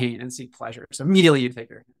avoid pain and seek pleasure. So immediately you take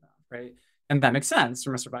your hand off, right? And that makes sense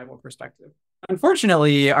from a survival perspective.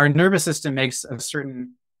 Unfortunately, our nervous system makes a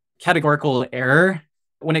certain categorical error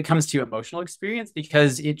when it comes to emotional experience,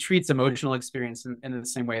 because it treats emotional experience in the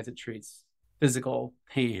same way as it treats physical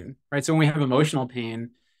pain, right? So when we have emotional pain,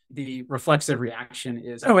 the reflexive reaction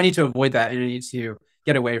is, oh, I need to avoid that and I need to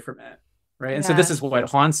get away from it, right? And so this is what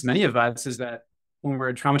haunts many of us, is that when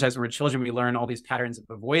we're traumatized, when we're children, we learn all these patterns of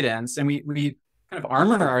avoidance, and we kind of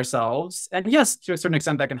armor ourselves. And yes, to a certain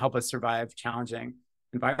extent, that can help us survive challenging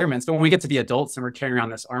environments. But when we get to be adults and we're carrying around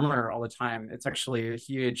this armor all the time, it's actually a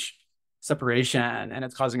huge separation, and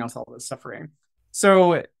it's causing us all this suffering.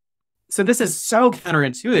 So this is so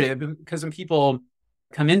counterintuitive, because when people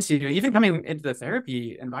coming into the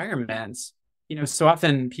therapy environments, so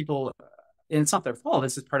often people, and it's not their fault,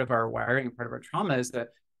 this is part of our wiring, part of our trauma, is that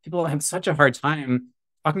people have such a hard time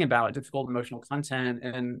talking about difficult emotional content.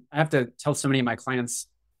 And I have to tell so many of my clients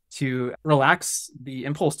to relax the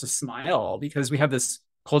impulse to smile, because we have this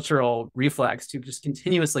cultural reflex to just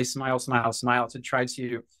continuously smile to try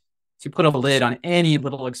to put a lid on any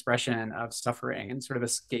little expression of suffering and sort of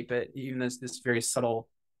escape it, even this very subtle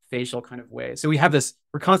facial kind of way. So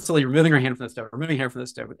we're constantly removing our hand from the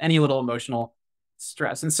stove with any little emotional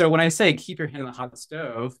stress. And so when I say keep your hand on the hot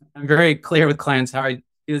stove, I'm very clear with clients how I do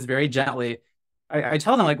this very gently. I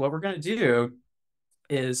tell them, like, what we're going to do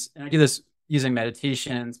is, and I do this using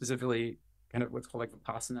meditation, specifically kind of what's called like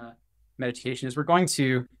Vipassana meditation, is we're going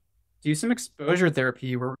to do some exposure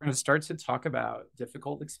therapy where we're going to start to talk about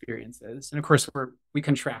difficult experiences. And of course, we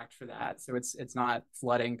contract for that. So it's not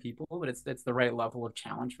flooding people, but it's the right level of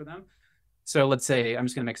challenge for them. So let's say, I'm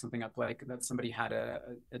just going to make something up, like that somebody had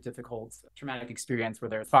a difficult traumatic experience where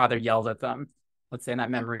their father yelled at them, let's say, and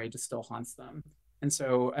that memory just still haunts them. And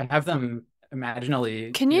so I have them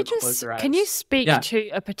imaginally. Can you speak to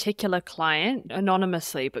a particular client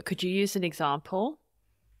anonymously, but could you use an example?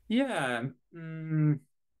 Yeah.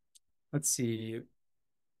 Let's see.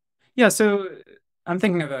 Yeah, so I'm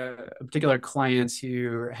thinking of a particular client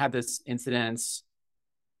who had this incident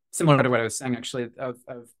similar to what I was saying, actually, of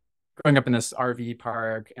growing up in this RV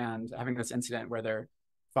park and having this incident where their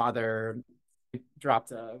father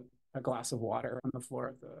dropped a glass of water on the floor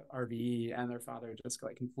of the RV, and their father just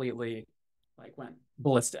like completely went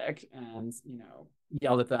ballistic and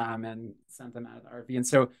yelled at them and sent them out of the RV. And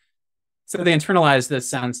so they internalized this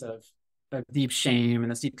sense of deep shame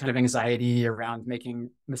and this deep kind of anxiety around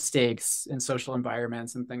making mistakes in social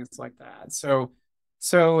environments and things like that. So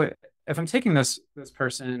if I'm taking this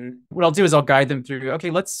person, what I'll do is I'll guide them through,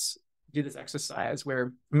 okay, let's do this exercise where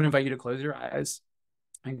I'm going to invite you to close your eyes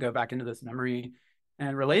and go back into this memory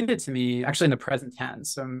and relate it to me actually in the present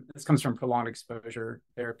tense. This comes from prolonged exposure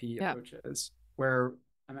therapy approaches, where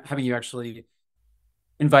I'm having you actually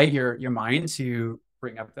invite your mind to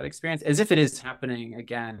bring up that experience as if it is happening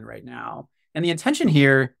again right now. And the intention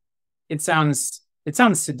here, it sounds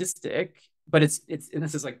sadistic, but it's and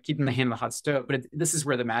this is like keeping the hand on the hot stove, but this is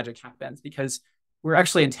where the magic happens, because we're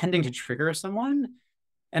actually intending to trigger someone.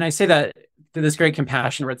 And I say that to this great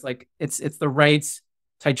compassion, where it's like it's the right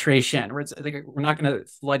titration, where it's like, we're not going to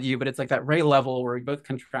flood you, but it's like that right level where we both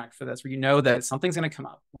contract for this, where you know that something's going to come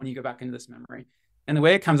up when you go back into this memory. And the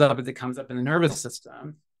way it comes up is it comes up in the nervous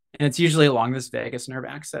system, and it's usually along this vagus nerve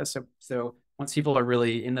axis. So once people are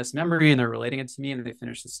really in this memory and they're relating it to me and they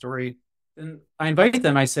finish the story, then I invite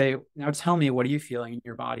them, I say, now tell me, what are you feeling in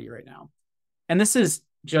your body right now? And this is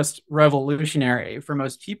just revolutionary for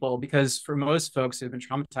most people, because for most folks who've been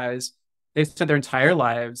traumatized, they've spent their entire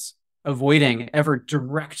lives avoiding ever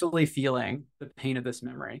directly feeling the pain of this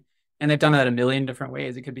memory. And they've done that a million different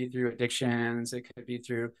ways. It could be through addictions. It could be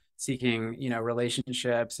through seeking,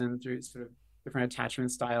 relationships and through sort of different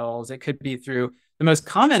attachment styles. It could be through the most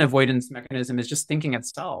common avoidance mechanism is just thinking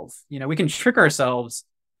itself. We can trick ourselves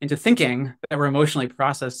into thinking that we're emotionally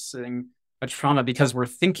processing a trauma because we're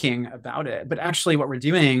thinking about it. But actually what we're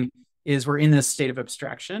doing is we're in this state of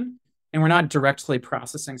abstraction and we're not directly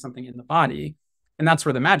processing something in the body. And that's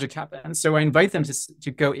where the magic happens. So I invite them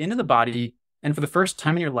to go into the body and for the first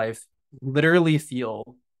time in your life, literally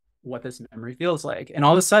feel what this memory feels like. And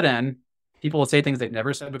all of a sudden, people will say things they've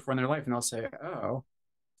never said before in their life. And they'll say, oh,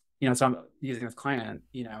 so I'm using this client,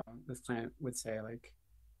 this client would say like,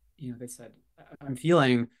 they said, I'm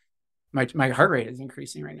feeling my heart rate is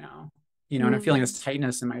increasing right now, and I'm feeling this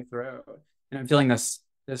tightness in my throat, and I'm feeling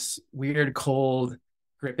this weird, cold,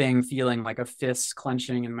 gripping feeling like a fist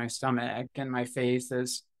clenching in my stomach, and my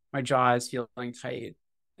jaw is feeling tight.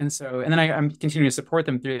 And then I'm continuing to support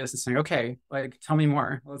them through this and saying, okay, like, tell me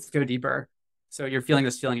more. Let's go deeper. So you're feeling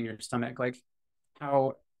this feeling in your stomach, like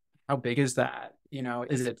how big is that?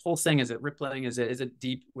 Is it pulsing? Is it rippling? Is it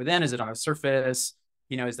deep within? Is it on the surface?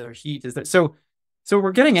 Is there heat? So what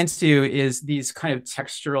we're getting into is these kind of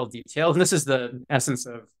textural details. And this is the essence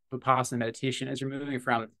of Vipassana meditation, is you're moving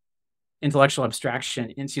from intellectual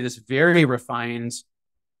abstraction into this very refined,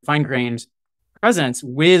 fine-grained presence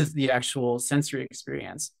with the actual sensory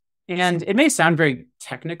experience. And it may sound very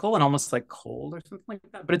technical and almost like cold or something like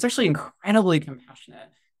that, but it's actually incredibly compassionate,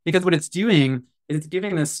 because what it's doing is it's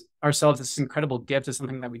giving ourselves this incredible gift of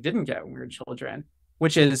something that we didn't get when we were children,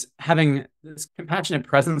 which is having this compassionate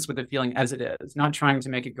presence with the feeling as it is, not trying to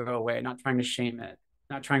make it go away, not trying to shame it,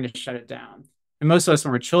 not trying to shut it down. And most of us,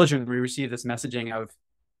 when we're children, we receive this messaging of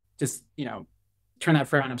just, turn that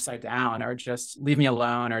frown upside down, or just leave me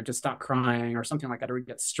alone, or just stop crying, or something like that, or we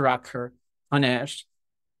get struck or punished.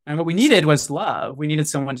 And what we needed was love. We needed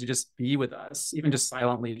someone to just be with us, even just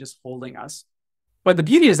silently, just holding us. But the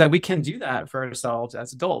beauty is that we can do that for ourselves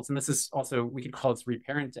as adults. And this is also, we could call this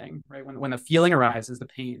reparenting, right? When the feeling arises, the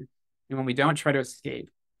pain, and when we don't try to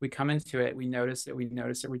escape, we come into it, we notice it.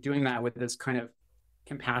 We're doing that with this kind of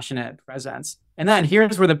compassionate presence. And then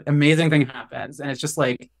here's where the amazing thing happens. And it's just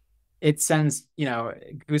like, it sends,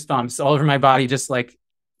 goosebumps all over my body, just like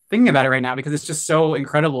thinking about it right now, because it's just so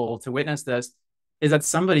incredible to witness this, is that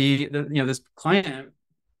somebody, this client,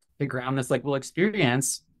 the ground this will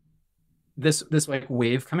experience this like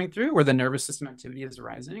wave coming through where the nervous system activity is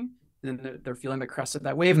rising, and then they're feeling the crest of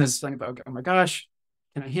that wave, and this is like, oh my gosh,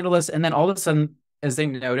 can I handle this? And then all of a sudden, as they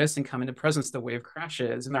notice and come into presence, the wave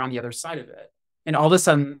crashes and they're on the other side of it. And all of a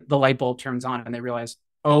sudden the light bulb turns on and they realize,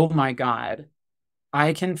 oh my God,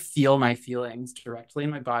 I can feel my feelings directly in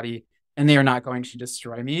my body and they are not going to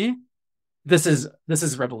destroy me. This is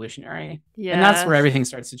revolutionary. Yes. And that's where everything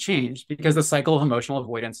starts to change, because the cycle of emotional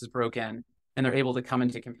avoidance is broken and they're able to come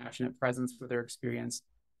into compassionate presence with their experience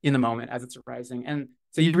in the moment as it's arising. And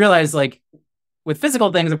so you realize, like, with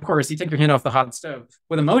physical things, of course, you take your hand off the hot stove.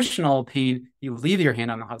 With emotional pain, you leave your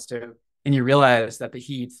hand on the hot stove and you realize that the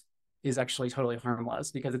heat is actually totally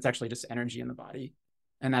harmless, because it's actually just energy in the body.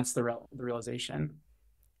 And that's the realization.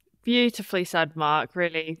 Beautifully said, Mark.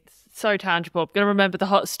 Really so tangible. I'm going to remember the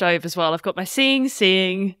hot stove as well. I've got my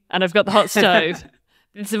seeing, and I've got the hot stove.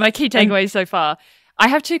 These are my key takeaways so far. I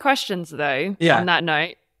have two questions, though, on that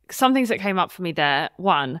note. Some things that came up for me there.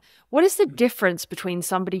 One, what is the difference between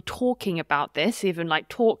somebody talking about this, even like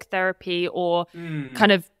talk therapy, or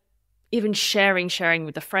kind of even sharing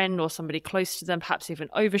with a friend or somebody close to them, perhaps even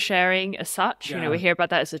oversharing as such? We hear about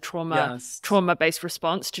that as a trauma-based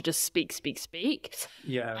response to just speak.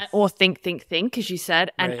 Or think, as you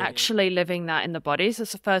said, and actually living that in the body. So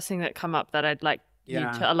that's the first thing that come up that I'd like you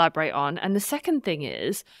to elaborate on. And the second thing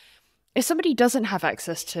is, if somebody doesn't have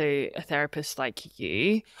access to a therapist like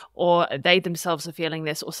you, or they themselves are feeling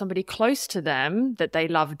this, or somebody close to them that they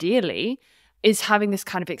love dearly is having this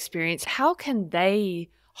kind of experience, how can they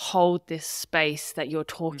hold this space that you're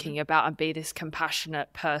talking about and be this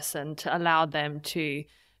compassionate person to allow them to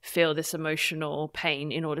feel this emotional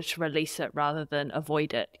pain in order to release it rather than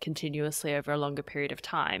avoid it continuously over a longer period of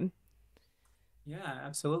time? Yeah,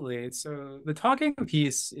 absolutely. So the talking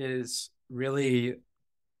piece is really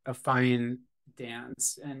a fine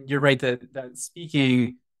dance. And you're right that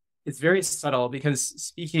speaking is very subtle, because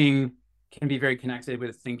speaking can be very connected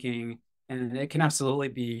with thinking, and it can absolutely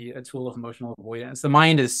be a tool of emotional avoidance. The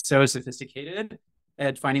mind is so sophisticated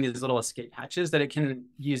at finding these little escape hatches that it can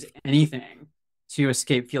use anything to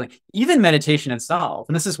escape feeling, even meditation itself.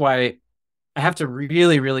 And this is why I have to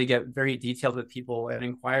really, really get very detailed with people and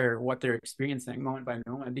inquire what they're experiencing moment by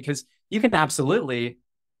moment, because you can absolutely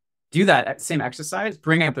do that same exercise,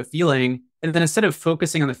 bring up a feeling, and then instead of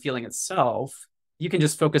focusing on the feeling itself, you can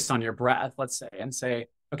just focus on your breath, let's say, and say,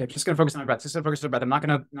 okay, just gonna focus on my breath. Just gonna focus on my breath.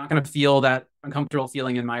 I'm not gonna feel that uncomfortable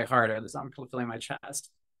feeling in my heart or this uncomfortable feeling in my chest.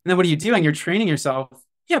 And then what are you doing? You're training yourself,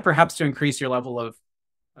 yeah, perhaps to increase your level of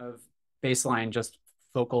baseline just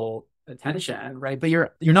focal attention, right? But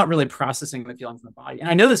you're not really processing the feelings in the body. And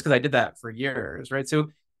I know this because I did that for years, right? So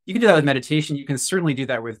you can do that with meditation. You can certainly do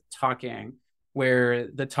that with talking, where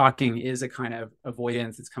the talking is a kind of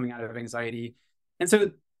avoidance. It's coming out of anxiety. And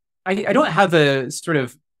so I don't have a sort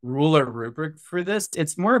of rule or rubric for this.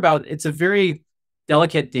 It's more about, it's a very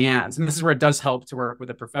delicate dance. And this is where it does help to work with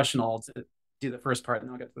a professional to do the first part, and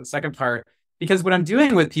then I'll get to the second part. Because what I'm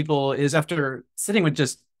doing with people is, after sitting with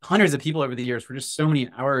just hundreds of people over the years for just so many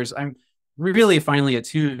hours, I'm really finally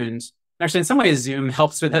attuned. Actually, in some ways, Zoom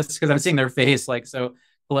helps with this because I'm seeing their face like so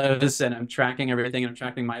close, and I'm tracking everything, and I'm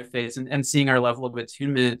tracking my face and seeing our level of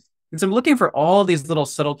attunement. And so I'm looking for all these little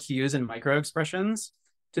subtle cues and micro expressions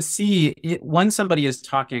to see it, when somebody is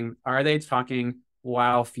talking, are they talking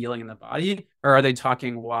while feeling in the body, or are they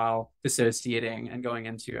talking while dissociating and going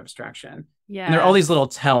into abstraction? Yeah. And there are all these little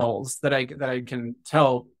tells that I can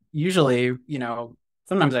tell. Usually,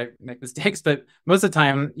 sometimes I make mistakes, but most of the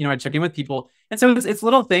time, I check in with people. And so it's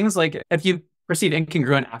little things like, if you perceive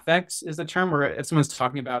incongruent affects is the term, where if someone's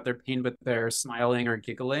talking about their pain, but they're smiling or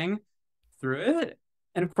giggling through it.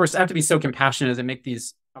 And of course, I have to be so compassionate as I make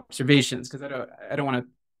these observations, because I don't want to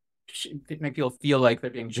make people feel like they're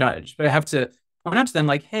being judged, but I have to point out to them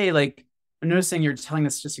like, hey, like, I'm noticing you're telling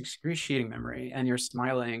this just excruciating memory, and you're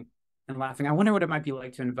smiling and laughing. I wonder what it might be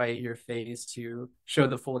like to invite your face to show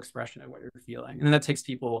the full expression of what you're feeling. And then that takes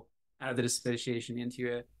people out of the dissociation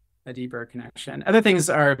into a deeper connection. Other things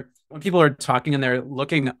are when people are talking and they're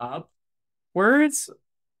looking up words,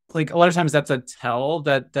 like a lot of times that's a tell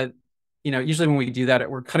that usually when we do that,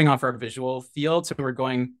 we're cutting off our visual field. So we're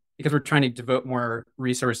going, because we're trying to devote more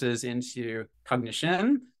resources into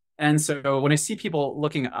cognition. And so when I see people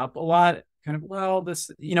looking up a lot, kind of, well,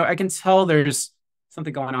 this, I can tell there's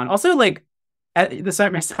something going on. Also, like, this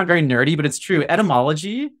might sound very nerdy, but it's true.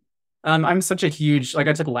 Etymology. I'm such a huge, I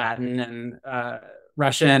took Latin and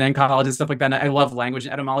Russian in college and stuff like that. And I love language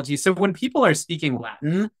and etymology. So when people are speaking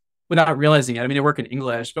Latin without realizing it, I work in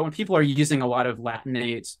English, but when people are using a lot of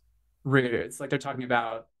Latinate roots, like they're talking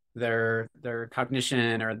about their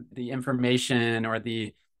cognition or the information or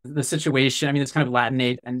the situation, it's kind of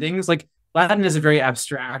Latinate endings. Like, Latin is a very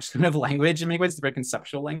abstract kind of language in many ways. It's a very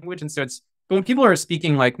conceptual language. And so but when people are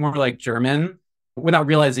speaking like more like German without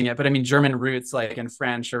realizing it, but German roots, like in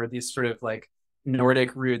French, or these sort of like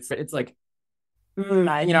Nordic roots, it's like,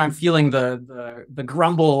 I'm feeling the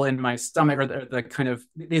grumble in my stomach, or the kind of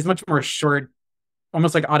these much more short,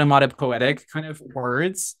 almost like automatic poetic kind of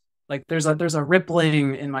words. Like there's a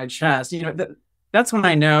rippling in my chest. That's when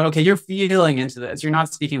I know, okay, you're feeling into this. You're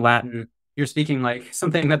not speaking Latin. You're speaking like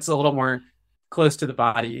something that's a little more close to the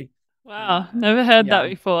body. Wow, never heard that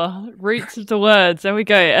before. Roots of the words. There we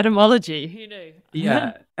go. Etymology. Who knew?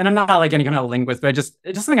 Yeah, and I'm not like any kind of linguist, but it's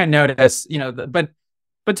just something I noticed.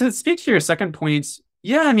 But to speak to your second point,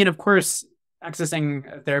 yeah, of course,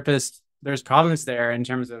 accessing a therapist, there's problems there in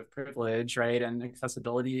terms of privilege, right, and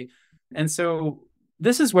accessibility. And so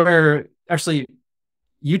this is where actually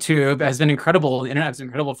YouTube has been incredible. The internet has been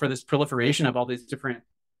incredible for this proliferation of all these different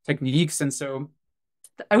techniques. And so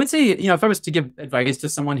I would say, if I was to give advice to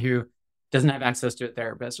someone who doesn't have access to a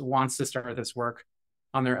therapist, wants to start this work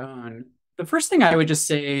on their own, the first thing I would just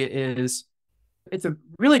say is, it's a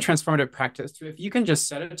really transformative practice. If you can just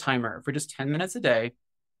set a timer for just 10 minutes a day,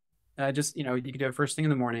 you can do it first thing in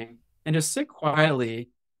the morning, and just sit quietly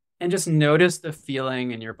and just notice the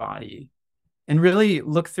feeling in your body, and really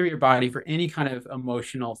look through your body for any kind of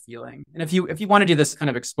emotional feeling. And if you want to do this kind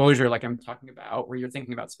of exposure, like I'm talking about, where you're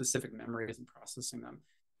thinking about specific memories and processing them,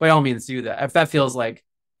 by all means do that. If that feels like,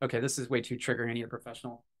 okay, this is way too triggering, I need a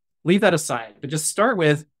professional, leave that aside. But just start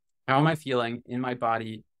with, how am I feeling in my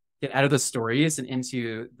body? Get out of the stories and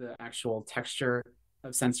into the actual texture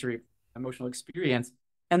of sensory emotional experience.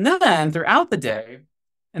 And then throughout the day,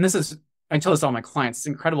 and I tell this to all my clients, it's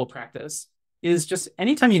incredible practice, is just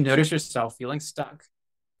anytime you notice yourself feeling stuck,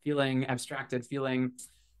 feeling abstracted, feeling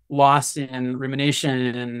lost in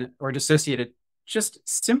rumination or dissociated, just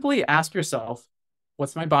simply ask yourself,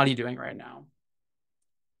 what's my body doing right now?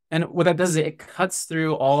 And what that does is it cuts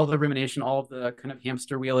through all of the rumination, all of the kind of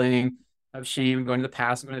hamster wheeling of shame, going to the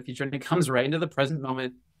past and going to the future, and it comes right into the present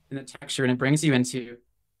moment in the texture, and it brings you into,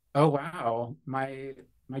 oh wow, my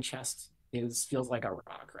chest feels like a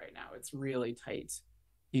rock right now. It's really tight,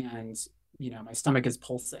 and my stomach is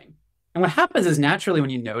pulsing. And what happens is, naturally, when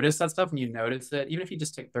you notice that stuff, and you notice it, even if you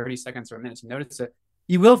just take 30 seconds or a minute to notice it,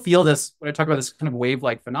 you will feel this, when I talk about this kind of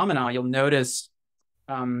wave-like phenomenon, you'll notice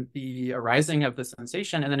the arising of the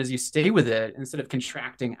sensation. And then as you stay with it, instead of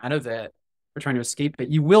contracting out of it or trying to escape it,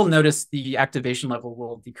 you will notice the activation level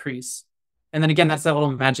will decrease. And then again, that's that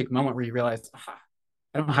little magic moment where you realize,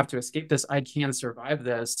 I don't have to escape this. I can survive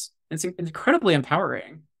this. It's incredibly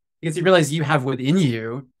empowering because you realize you have within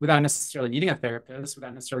you, without necessarily needing a therapist,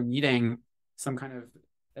 without necessarily needing some kind of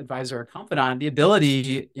advisor or confidant, the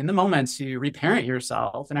ability in the moment to reparent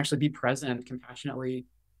yourself and actually be present compassionately,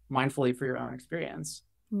 mindfully for your own experience.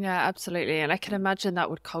 Yeah, absolutely. And I can imagine that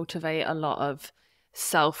would cultivate a lot of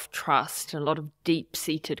self-trust and a lot of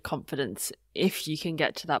deep-seated confidence if you can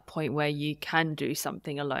get to that point where you can do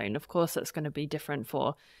something alone. Of course, that's going to be different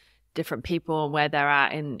for different people and where they're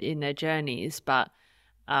at in their journeys. But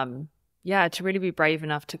yeah, to really be brave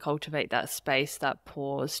enough to cultivate that space, that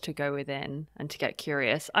pause, to go within and to get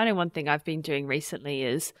curious. I know one thing I've been doing recently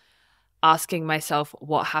is asking myself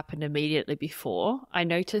what happened immediately before I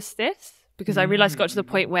noticed this, because I realized I got to the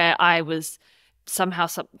point where I was somehow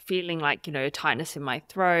feeling like, a tightness in my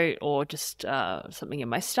throat or just something in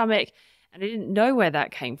my stomach. And I didn't know where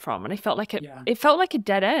that came from. And I felt like it felt like a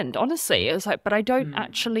dead end, honestly. It was like, but I don't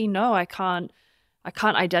actually know. I can't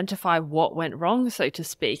identify what went wrong, so to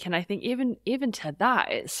speak. And I think even to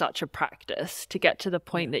that, it's such a practice to get to the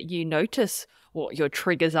point that you notice what your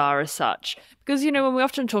triggers are as such. Because, when we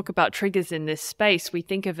often talk about triggers in this space, we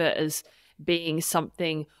think of it as being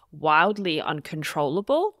something wildly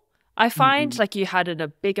uncontrollable. I find like you had a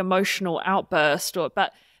big emotional outburst,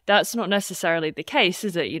 but that's not necessarily the case,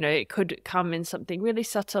 is it? It could come in something really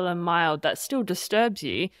subtle and mild that still disturbs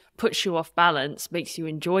you, puts you off balance, makes you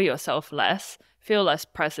enjoy yourself less, feel less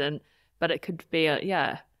present, but it could be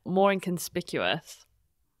more inconspicuous.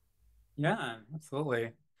 Yeah,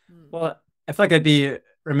 absolutely. Well, I feel like I'd be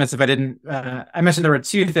remiss if I didn't. I mentioned there were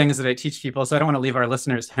two things that I teach people, so I don't want to leave our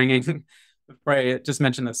listeners hanging before I just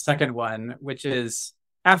mention the second one, which is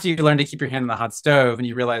after you learn to keep your hand on the hot stove and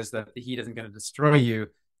you realize that the heat isn't going to destroy you.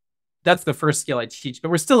 That's the first skill I teach, but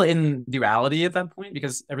we're still in duality at that point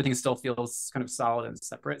because everything still feels kind of solid and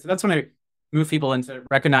separate. So that's when I move people into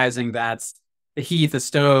recognizing that the heat, the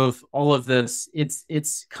stove, all of this,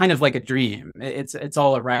 it's kind of like a dream. It's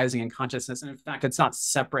all arising in consciousness. And in fact, it's not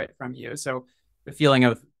separate from you. So the feeling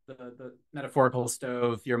of the metaphorical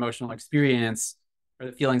stove, your emotional experience, or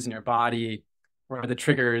the feelings in your body, or the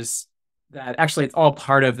triggers, that actually it's all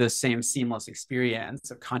part of this same seamless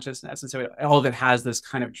experience of consciousness. And so all of it has this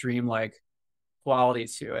kind of dreamlike quality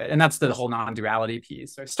to it. And that's the whole non-duality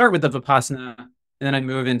piece. So I start with the Vipassana, and then I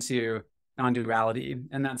move into non-duality.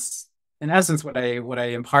 And that's in essence what I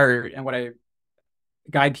impart and what I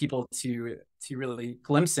guide people to really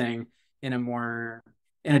glimpsing in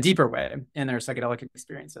a deeper way in their psychedelic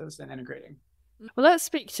experiences and integrating. Well, let's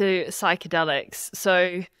speak to psychedelics.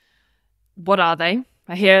 So what are they?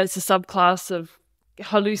 I hear it's a subclass of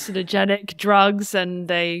hallucinogenic drugs, and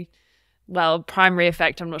primary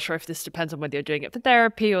effect, I'm not sure if this depends on whether you're doing it for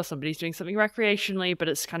therapy or somebody's doing something recreationally, but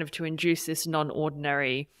it's kind of to induce this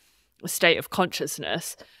non-ordinary state of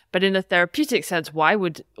consciousness. But in a therapeutic sense, why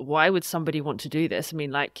would somebody want to do this? I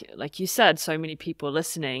mean, like you said, so many people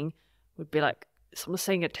listening would be like, someone's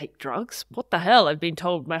saying I take drugs? What the hell? I've been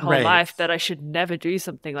told my whole life that I should never do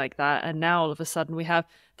something like that. And now all of a sudden we have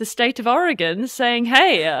the state of Oregon saying,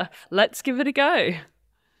 hey, let's give it a go.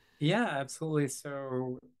 Yeah, absolutely.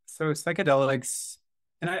 So psychedelics,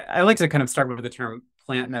 and I like to kind of start with the term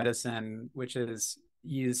plant medicine, which is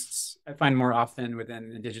used, I find, more often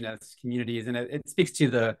within indigenous communities. And it speaks to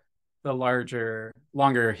the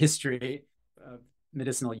longer history of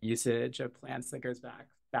medicinal usage of plants that goes back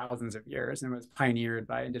thousands of years and was pioneered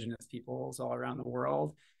by indigenous peoples all around the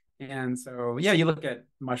world. And so, yeah, you look at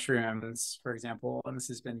mushrooms, for example, and this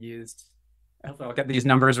has been used, hopefully I'll get these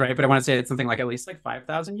numbers right, but I want to say it's something like at least like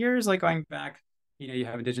 5,000 years, like going back, you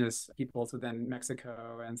have indigenous peoples within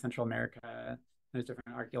Mexico and Central America. There's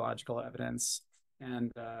different archaeological evidence.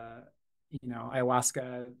 And,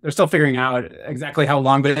 ayahuasca, they're still figuring out exactly how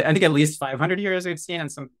long, but I think at least 500 years we've seen, and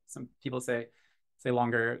some people say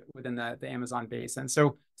longer within the Amazon basin.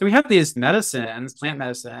 So we have these medicines, plant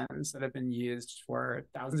medicines that have been used for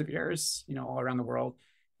thousands of years, all around the world.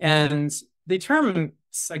 And the term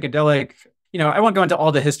psychedelic, I won't go into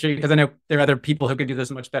all the history because I know there are other people who can do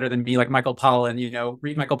this much better than me, like Michael Pollan.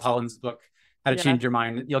 Read Michael Pollan's book, How to Change Your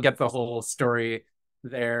Mind. You'll get the whole story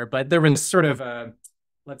there. But there was sort of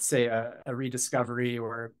let's say a rediscovery,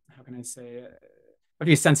 or how can I say, if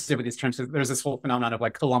you're sensitive with these terms, there's this whole phenomenon of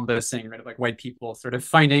like Columbusing, right? Of like white people sort of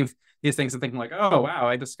finding these things and thinking like, oh, wow,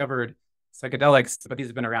 I discovered psychedelics, but these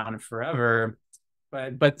have been around forever.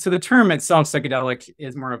 But so the term itself, psychedelic,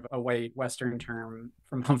 is more of a white Western term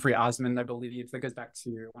from Humphrey Osmond, I believe, that goes back to,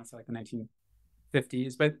 I want to say, like the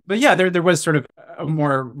 50s. But yeah, there was sort of a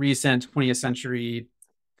more recent 20th century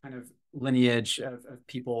kind of lineage of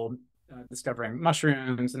people discovering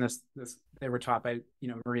mushrooms, and this they were taught by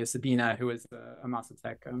Maria Sabina, who was a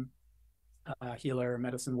Mazatec healer,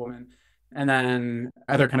 medicine woman, and then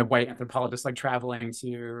other kind of white anthropologists like traveling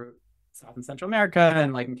to South and Central America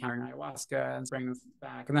and like encountering ayahuasca and bringing this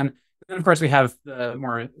back, and then of course we have the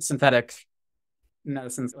more synthetic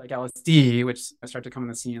medicines like LSD, which started to come on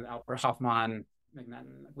the scene with Albert Hoffman, making that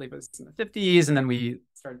I believe it was in the 50s, and then we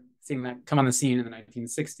started seeing that come on the scene in the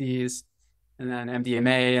 1960s, and then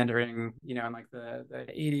MDMA entering, in like the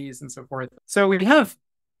 80s and so forth. So we have,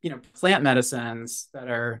 plant medicines that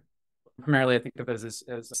are primarily, I think of as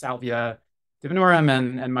salvia divinorum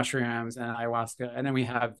and mushrooms and ayahuasca. And then we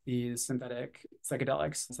have these synthetic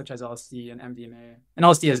psychedelics such as LSD and MDMA. And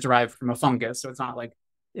LSD is derived from a fungus, so it's not like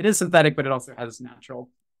it is synthetic, but it also has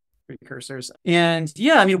natural precursors. And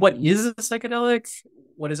yeah, I mean, what is a psychedelic?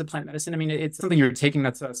 What is a plant medicine? I mean, it's something you're taking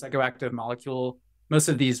that's a psychoactive molecule. Most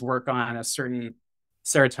of these work on a certain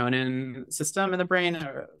serotonin system in the brain,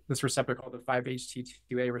 this receptor called the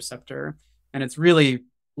 5-HT2A receptor. And it's really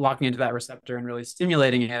locking into that receptor and really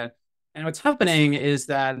stimulating it. And what's happening is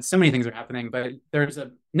that so many things are happening, but there's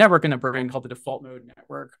a network in the brain called the default mode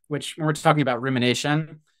network, which when we're talking about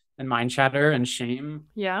rumination and mind chatter and shame,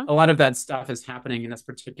 a lot of that stuff is happening in this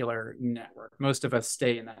particular network. Most of us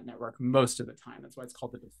stay in that network most of the time. That's why it's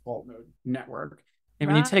called the default mode network. And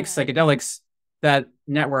when you take psychedelics, that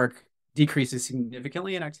network decreases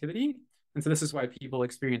significantly in activity. And so this is why people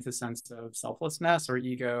experience a sense of selflessness or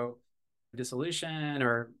ego dissolution,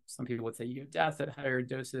 or some people would say ego death at higher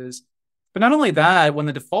doses. But not only that, when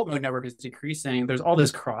the default mode network is decreasing, there's all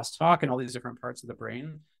this crosstalk in all these different parts of the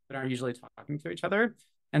brain that aren't usually talking to each other.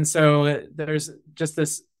 And so there's just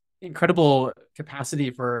this incredible capacity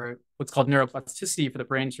for what's called neuroplasticity for the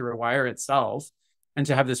brain to rewire itself and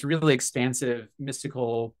to have this really expansive,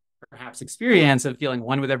 mystical, perhaps experience of feeling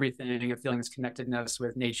one with everything, of feeling this connectedness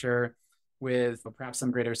with nature, with perhaps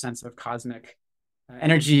some greater sense of cosmic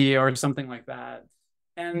energy or something like that.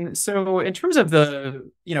 And so in terms of the,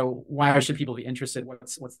 why should people be interested?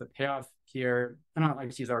 What's the payoff here? I don't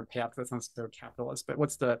like to use the word payoff because that sounds so capitalist, but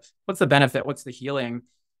what's the benefit? What's the healing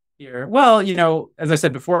here? Well, as I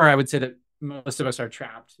said before, I would say that most of us are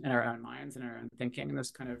trapped in our own minds and our own thinking, in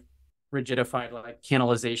this kind of rigidified like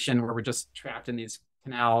canalization where we're just trapped in these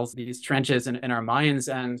canals, these trenches in our minds.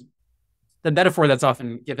 And the metaphor that's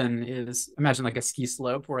often given is, imagine like a ski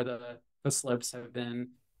slope where the slopes have been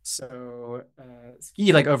so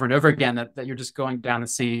skied like over and over again that you're just going down the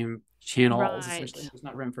same channels. Right. There's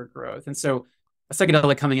not room for growth. And so a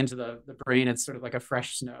psychedelic coming into the brain, it's sort of like a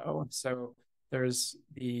fresh snow. So there's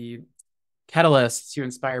the catalysts to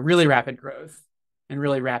inspire really rapid growth and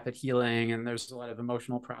really rapid healing. And there's a lot of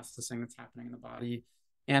emotional processing that's happening in the body.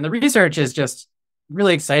 And the research is just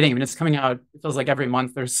really exciting. I mean, it's coming out, it feels like every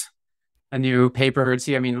month there's a new paper or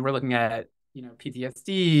two. I mean, we're looking at,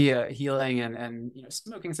 PTSD healing and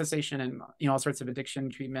smoking cessation and, all sorts of addiction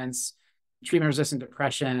treatments, treatment-resistant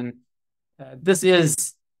depression. This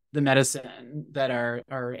is the medicine that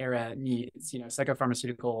our era needs.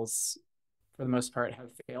 Psychopharmaceuticals, for the most part, have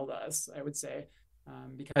failed us, I would say,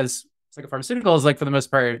 because psychopharmaceuticals, like for the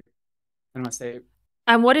most part, I don't want to say.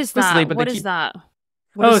 And what is that? What is that?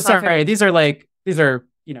 Sorry. These are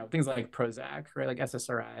things like Prozac, right? Like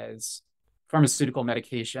SSRIs, pharmaceutical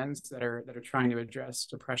medications that are trying to address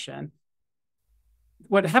depression.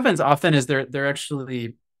 What happens often is they're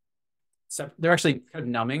actually kind of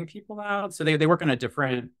numbing people out. So they work on a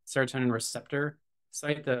different serotonin receptor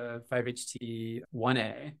site, the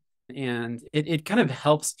 5-HT1A, and it kind of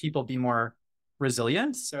helps people be more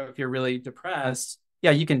resilient. So if you're really depressed,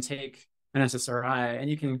 you can take an SSRI and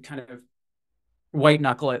you can kind of white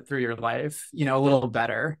knuckle it through your life, a little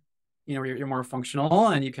better. You're more functional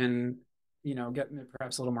and you can get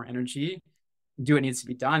perhaps a little more energy, do what needs to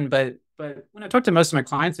be done. But when I talk to most of my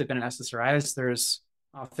clients who've been in SSRIs, there's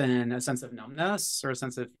often a sense of numbness or a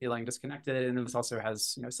sense of feeling disconnected. And this also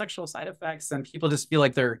has, sexual side effects, and people just feel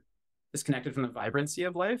like they're disconnected from the vibrancy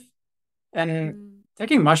of life. And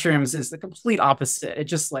taking mushrooms is the complete opposite. It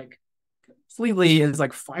just like completely is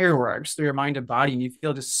like fireworks through your mind and body. And you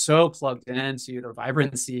feel just so plugged into the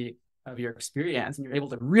vibrancy of your experience, and you're able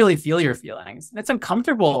to really feel your feelings. And it's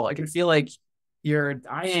uncomfortable. It can feel like you're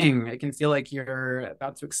dying. It can feel like you're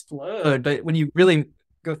about to explode. But when you really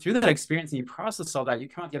go through that experience and you process all that, you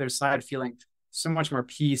come out the other side feeling so much more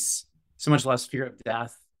peace, so much less fear of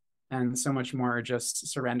death, and so much more just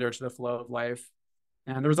surrender to the flow of life.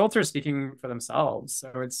 And the results are speaking for themselves.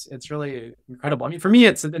 So it's really incredible. I mean, for me,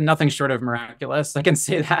 it's nothing short of miraculous. I can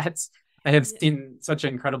say that. I have seen such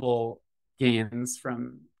incredible gains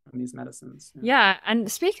from these medicines. Yeah,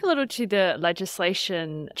 and speak a little to the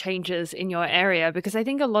legislation changes in your area, because I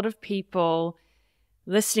think a lot of people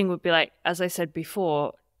listening would be like, as I said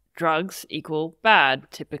before, drugs equal bad,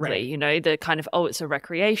 typically, Right. you know, the kind of, oh, it's a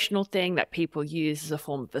recreational thing that people use as a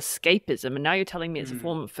form of escapism. And now you're telling me it's a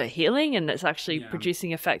form for healing and it's actually Yeah.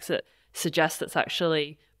 producing effects that suggest it's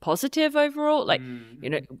actually positive overall. Like, you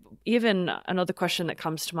know, even another question that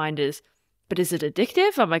comes to mind is, but is it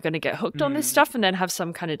addictive? Am I going to get hooked on this stuff and then have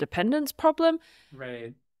some kind of dependence problem?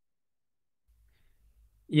 Right.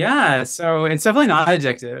 Yeah, so it's definitely not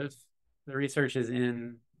addictive. The research is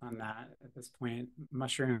in on that at this point.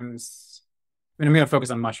 Mushrooms, I mean, I'm going to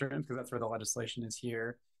focus on mushrooms because that's where the legislation is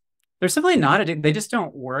here. They're simply not addictive. They just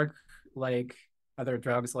don't work like other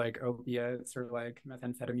drugs like opiates or like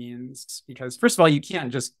methamphetamines, because first of all, you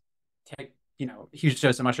can't just take, you know, a huge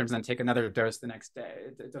dose of mushrooms and then take another dose the next day.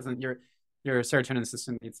 It doesn't, your serotonin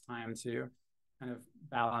system needs time to kind of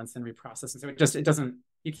balance and reprocess. And so it doesn't,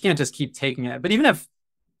 you can't just keep taking it. But even if,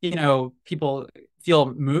 you know, people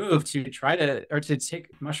feel moved to try to, or to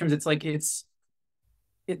take mushrooms, it's like,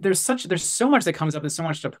 there's so much that comes up and so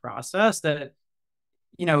much to process that,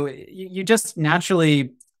 you know, you just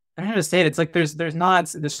naturally, I don't know how to say it. It's like there's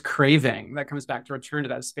not this craving that comes back to return to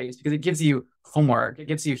that space because it gives you homework, it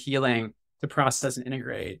gives you healing to process and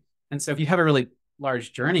integrate. And so if you have a really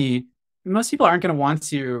large journey, most people aren't going to want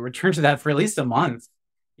to return to that for at least a month,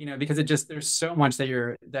 you know, because there's so much that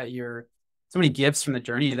you're so many gifts from the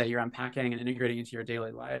journey that you're unpacking and integrating into your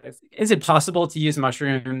daily life. Is it possible to use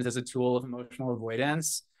mushrooms as a tool of emotional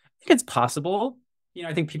avoidance? I think it's possible. You know,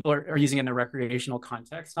 I think people are using it in a recreational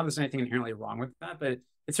context. Not that there's anything inherently wrong with that, but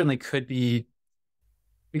it certainly could be,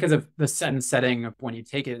 because of the set and setting of when you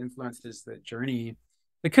take it influences the journey.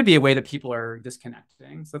 It could be a way that people are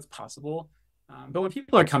disconnecting. So that's possible. But when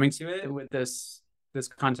people are coming to it with this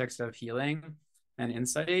context of healing and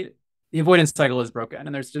insight, the avoidance cycle is broken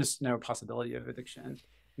and there's just no possibility of addiction.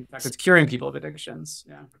 In fact, it's curing people of addictions.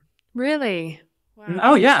 Yeah. Really? Wow.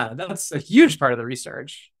 Oh yeah, that's a huge part of the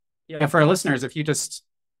research. Yeah, for our listeners, if you just,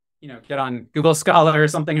 you know, get on Google Scholar or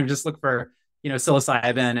something and just look for, you know,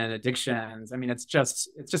 psilocybin and addictions, I mean, it's just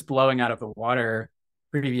blowing out of the water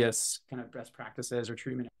previous kind of best practices or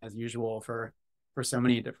treatment as usual for so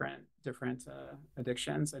many different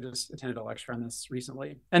addictions. I just attended a lecture on this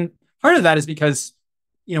recently, and part of that is because,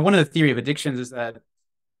 you know, one of the theory of addictions is that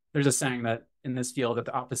there's a saying that in this field that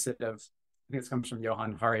the opposite of, I think this comes from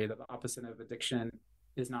Johann Hari, that the opposite of addiction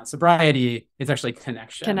is not sobriety, it's actually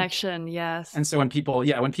connection. Connection, yes. And so when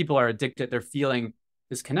people are addicted, they're feeling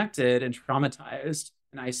disconnected and traumatized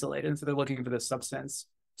and isolated. And so they're looking for this substance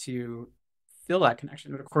to feel that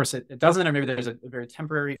connection. But of course it doesn't, or maybe there's a very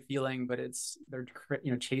temporary feeling, but they're,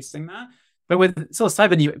 you know, chasing that. But with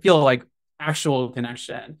psilocybin, you feel like actual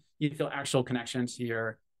connection. You feel actual connection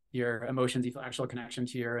to your emotions. You feel actual connection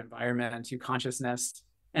to your environment, to consciousness.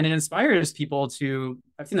 And it inspires people to,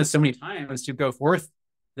 I've seen this so many times, to go forth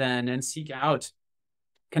then and seek out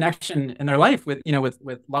connection in their life with, you know, with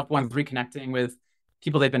loved ones, reconnecting with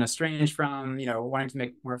people they've been estranged from, you know, wanting to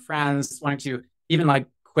make more friends, wanting to even like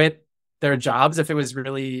quit their jobs if it was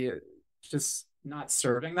really just not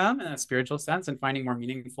serving them in a spiritual sense, and finding more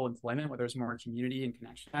meaningful employment where there's more community and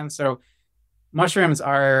connection. So mushrooms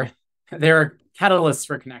they're catalysts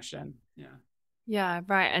for connection. Yeah. Yeah,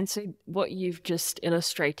 right. And so what you've just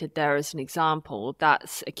illustrated there as an example,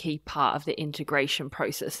 that's a key part of the integration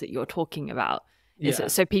process that you're talking about. Is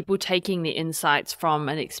it so people taking the insights from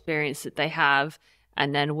an experience that they have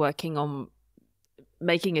and then working on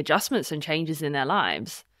making adjustments and changes in their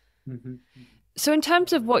lives? Mm-hmm. So in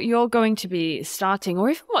terms of what you're going to be starting, or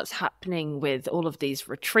even what's happening with all of these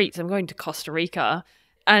retreats, I'm going to Costa Rica.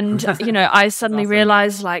 And, you know, I suddenly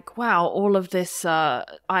realized, like, wow, all of this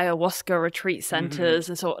ayahuasca retreat centers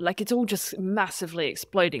and so, like, it's all just massively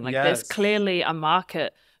exploding. Like, there's clearly a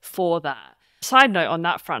market for that. Side note on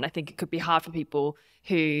that front, I think it could be hard for people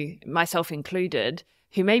who, myself included,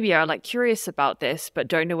 who maybe are like curious about this but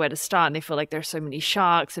don't know where to start, and they feel like there's so many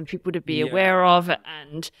sharks and people to be aware of,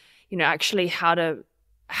 and, you know, actually how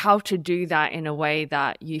to do that in a way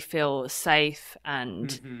that you feel safe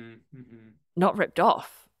and not ripped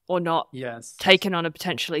off or not taken on a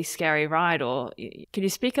potentially scary ride. Or can you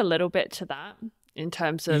speak a little bit to that in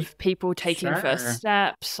terms of people taking first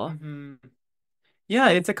steps? Yeah,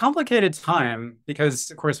 it's a complicated time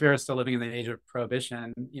because, of course, we are still living in the age of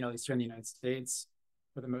prohibition, you know, at least here in the United States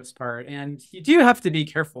for the most part. And you do have to be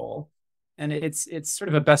careful. And it's sort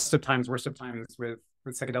of a best of times, worst of times with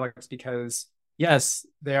psychedelics, because yes,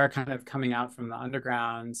 they are kind of coming out from the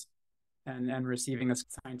underground and receiving this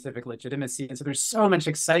scientific legitimacy. And so there's so much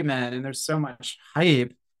excitement and there's so much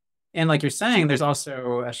hype. And like you're saying, there's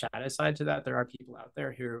also a shadow side to that. There are people out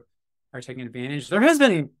there who are taking advantage. There has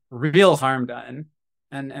been real harm done,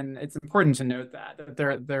 and it's important to note that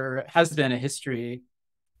there has been a history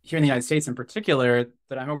here in the United States, in particular,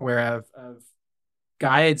 that I'm aware of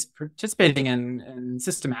guides participating in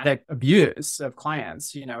systematic abuse of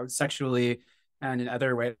clients, sexually and in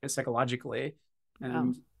other ways, psychologically.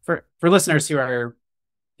 And for listeners who are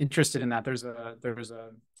interested in that, there's a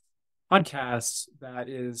podcast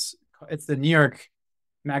it's the New York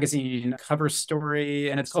Magazine cover story,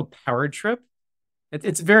 and it's called Power Trip.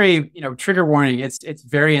 It's very, trigger warning. It's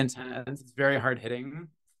very intense. It's very hard hitting,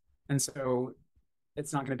 and so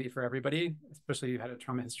it's not going to be for everybody, especially if you had a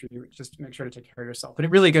trauma history. Just make sure to take care of yourself. But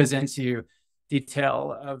it really goes into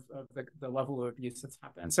detail of the level of abuse that's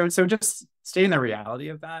happened. So just stay in the reality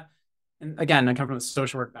of that. And again, I come from a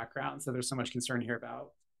social work background, so there's so much concern here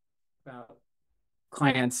about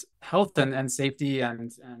clients' health and safety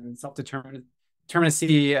and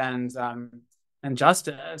self-determinacy and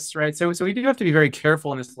justice, right? So we do have to be very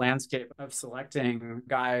careful in this landscape of selecting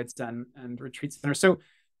guides and retreat centers. So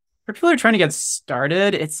for people who are trying to get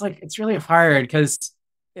started, it's really hard, because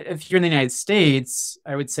if you're in the United States,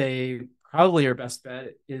 I would say probably your best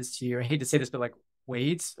bet is to, I hate to say this, but like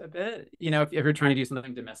wait a bit, if you're trying to do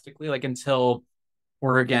something domestically, like until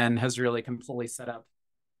Oregon has really completely set up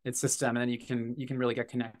its system, and then you can really get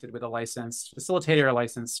connected with a licensed facilitator, a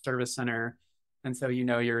licensed service center, and so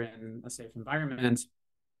you're in a safe environment.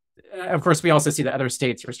 Of course, we also see that other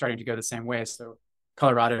states are starting to go the same way. So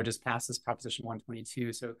Colorado just passed this Proposition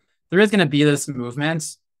 122. So there is going to be this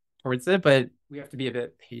movement towards it, but we have to be a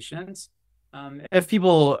bit patient. If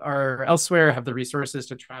people are elsewhere, have the resources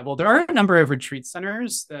to travel, there are a number of retreat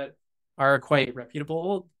centers that are quite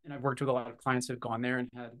reputable, and I've worked with a lot of clients who have gone there and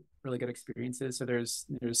had really good experiences. So there's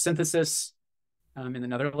Synthesis in the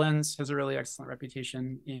Netherlands, has a really excellent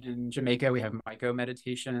reputation. In Jamaica, we have myco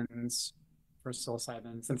meditations for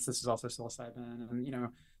psilocybin. Synthesis is also psilocybin, and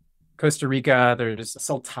Costa Rica, there's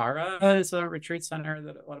Soltara is a retreat center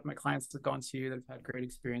that a lot of my clients have gone to that have had great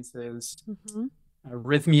experiences. Mm-hmm.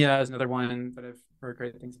 Rhythmia is another one that I've heard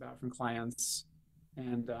great things about from clients.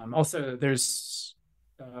 And also there's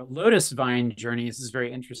Lotus Vine Journeys is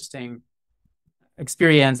very interesting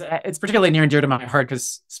experience. It's particularly near and dear to my heart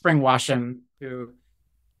because Spring Washam, who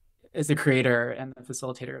is the creator and the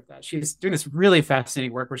facilitator of that, she's doing this really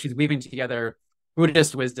fascinating work where she's weaving together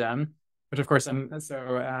Buddhist wisdom, which of course I'm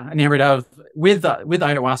so enamored of, with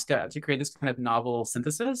ayahuasca to create this kind of novel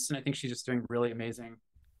synthesis. And I think she's just doing really amazing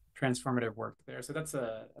transformative work there. So that's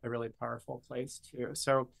a really powerful place too.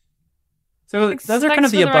 So those are kind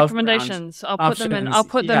of the above recommendations. I'll put them in. I'll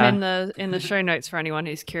put them in the show notes for anyone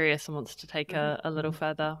who's curious and wants to take a little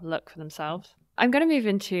further look for themselves. I'm going to move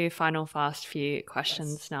into final fast few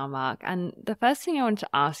questions now, Mark. And the first thing I want to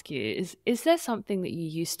ask you is there something that you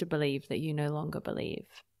used to believe that you no longer believe?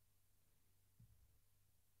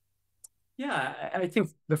 Yeah, I think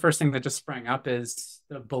the first thing that just sprang up is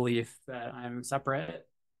the belief that I'm separate.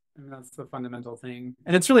 I mean, that's the fundamental thing.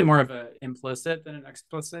 And it's really more of an implicit than an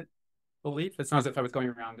explicit belief. It's not as if I was going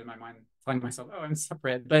around in my mind telling myself, oh, I'm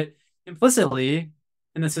separate. But implicitly,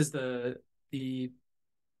 and this is the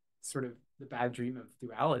sort of the bad dream of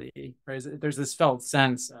duality, right? There's this felt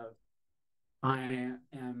sense of I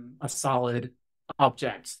am a solid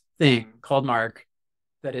object thing called Mark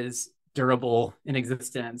that is durable in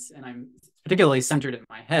existence. And I'm particularly centered in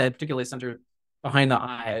my head, particularly centered behind the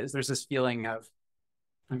eyes. There's this feeling of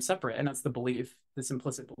I'm separate. And that's the belief, this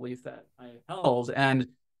implicit belief that I held. And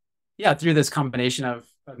yeah, through this combination of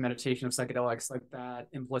meditation, of psychedelics, like that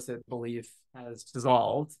implicit belief has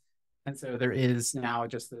dissolved. And so there is now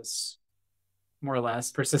just this more or less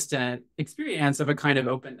persistent experience of a kind of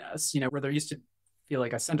openness, where there used to feel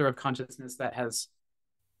like a center of consciousness that has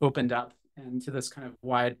opened up into this kind of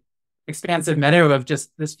wide, expansive meadow of just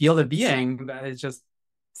this field of being that is just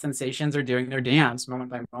sensations are doing their dance moment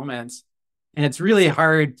by moment. And it's really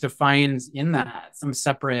hard to find in that some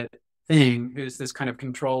separate thing who's this kind of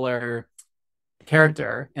controller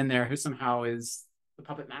character in there who somehow is the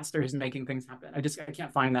puppet master who's making things happen. I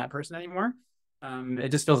can't find that person anymore. It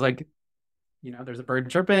just feels like, there's a bird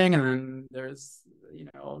chirping, and then there's,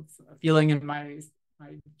 a feeling in my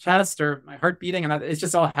chest or my heart beating, and it's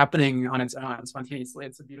just all happening on its own spontaneously.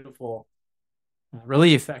 It's a beautiful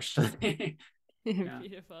relief, actually. Yeah.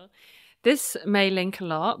 Beautiful. This may link a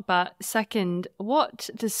lot, but second,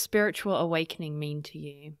 what does spiritual awakening mean to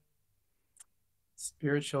you?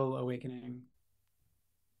 Spiritual awakening.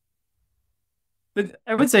 But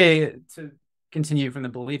I would say, to continue from the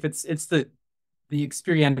belief, it's the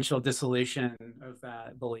experiential dissolution of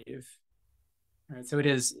that belief. Right. So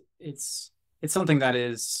it's it's something that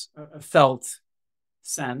is a felt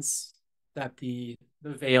sense that the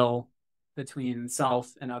veil between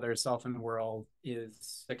self and other, self and world,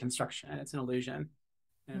 is a construction. It's an illusion,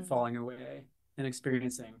 and falling away and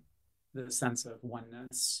experiencing the sense of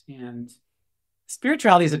oneness. And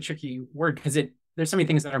spirituality is a tricky word because there's so many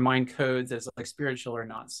things that are mind codes as like spiritual or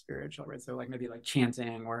not spiritual, right? So like maybe like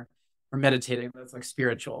chanting or meditating, that's like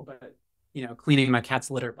spiritual, but cleaning my cat's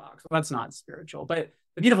litter box, well, that's not spiritual. But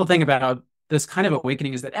the beautiful thing about this kind of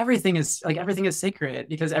awakening is that everything is sacred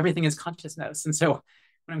because everything is consciousness. And so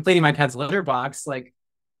when I'm cleaning my cat's litter box, like,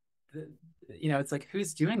 it's like,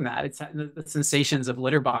 who's doing that? It's the sensations of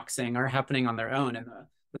litter boxing are happening on their own, and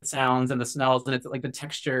the sounds and the smells, and it's like the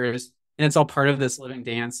textures, and it's all part of this living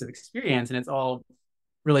dance of experience, and it's all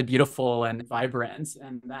really beautiful and vibrant,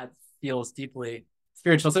 and that feels deeply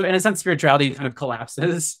spiritual. So in a sense, spirituality kind of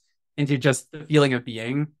collapses into just the feeling of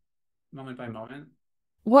being moment by moment.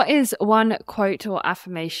 What is one quote or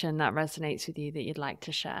affirmation that resonates with you that you'd like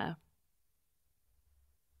to share?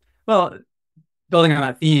 Well, building on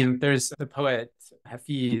that theme, there's the poet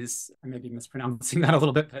Hafiz. I may be mispronouncing that a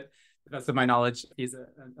little bit, but to the best of my knowledge, he's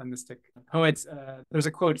a mystic poet. There's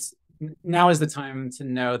a quote: "Now is the time to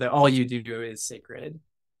know that all you do is sacred."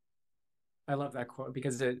 I love that quote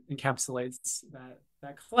because it encapsulates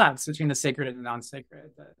that collapse between the sacred and the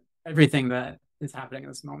non-sacred. That everything that is happening in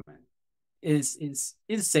this moment is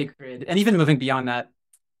sacred, and even moving beyond that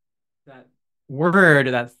word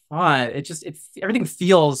or that thought, everything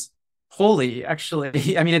feels holy.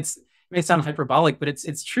 Actually, I mean, it may sound hyperbolic, but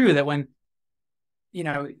it's true that when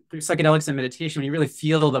through psychedelics and meditation, when you really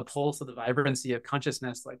feel the pulse of the vibrancy of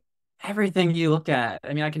consciousness, like everything you look at,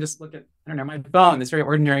 I mean, I can just look at, I don't know, my phone, this very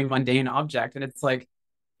ordinary, mundane object, and it's like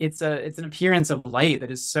it's an appearance of light that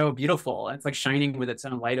is so beautiful. It's like shining with its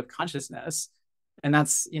own light of consciousness, and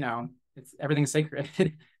that's it's everything's sacred.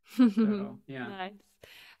 So, yeah. Nice.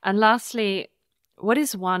 And lastly, what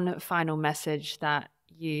is one final message that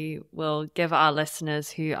you will give our listeners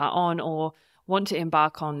who are on or want to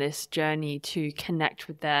embark on this journey to connect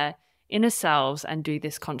with their inner selves and do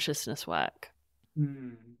this consciousness work?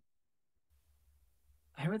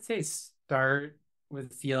 I would say start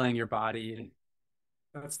with feeling your body.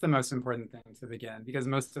 That's the most important thing to begin, because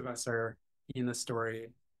most of us are in the story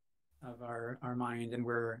of our mind, and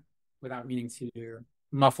we're, without meaning to,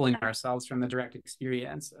 muffling ourselves from the direct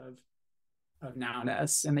experience of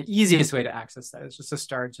nowness. And the easiest way to access that is just to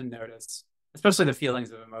start to notice, especially the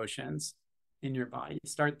feelings of emotions in your body.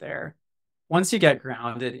 Start there. Once you get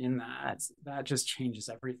grounded in that just changes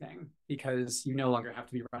everything, because you no longer have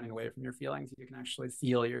to be running away from your feelings. You can actually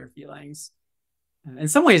feel your feelings. And in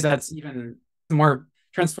some ways, that's even more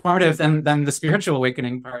transformative than the spiritual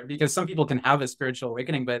awakening part, because some people can have a spiritual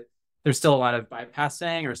awakening, but there's still a lot of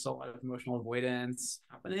bypassing or still a lot of emotional avoidance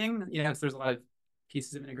happening. So there's a lot of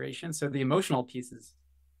pieces of integration. So the emotional piece is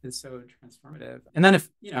so transformative. And then if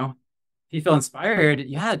you feel inspired,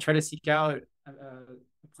 try to seek out a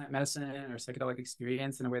plant medicine or psychedelic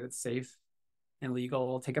experience in a way that's safe and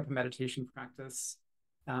legal. Take up a meditation practice.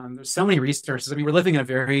 There's so many resources. I mean, we're living in a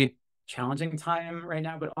very challenging time right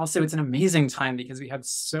now, but also it's an amazing time because we have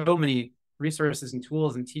so many resources and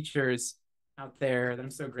tools and teachers out there that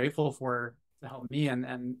I'm so grateful for to help me.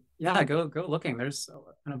 And go looking. There's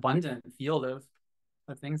an abundant field of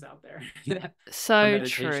things out there. So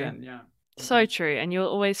true. Yeah. So true. And you'll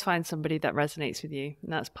always find somebody that resonates with you.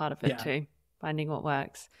 And that's part of it too, finding what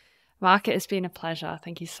works. Mark, it has been a pleasure.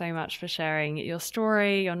 Thank you so much for sharing your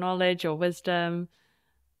story, your knowledge, your wisdom.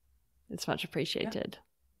 It's much appreciated.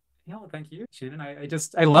 Yeah, well, thank you, Shannon.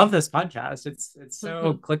 I love this podcast. It's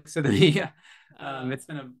so clicks to me. It's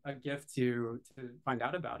been a gift to find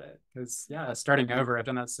out about it, because starting over, I've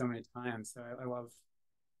done that so many times. So I love.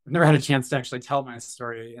 I've never had a chance to actually tell my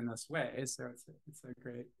story in this way, so it's a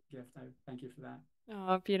great gift. I thank you for that.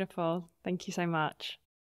 Oh, beautiful! Thank you so much.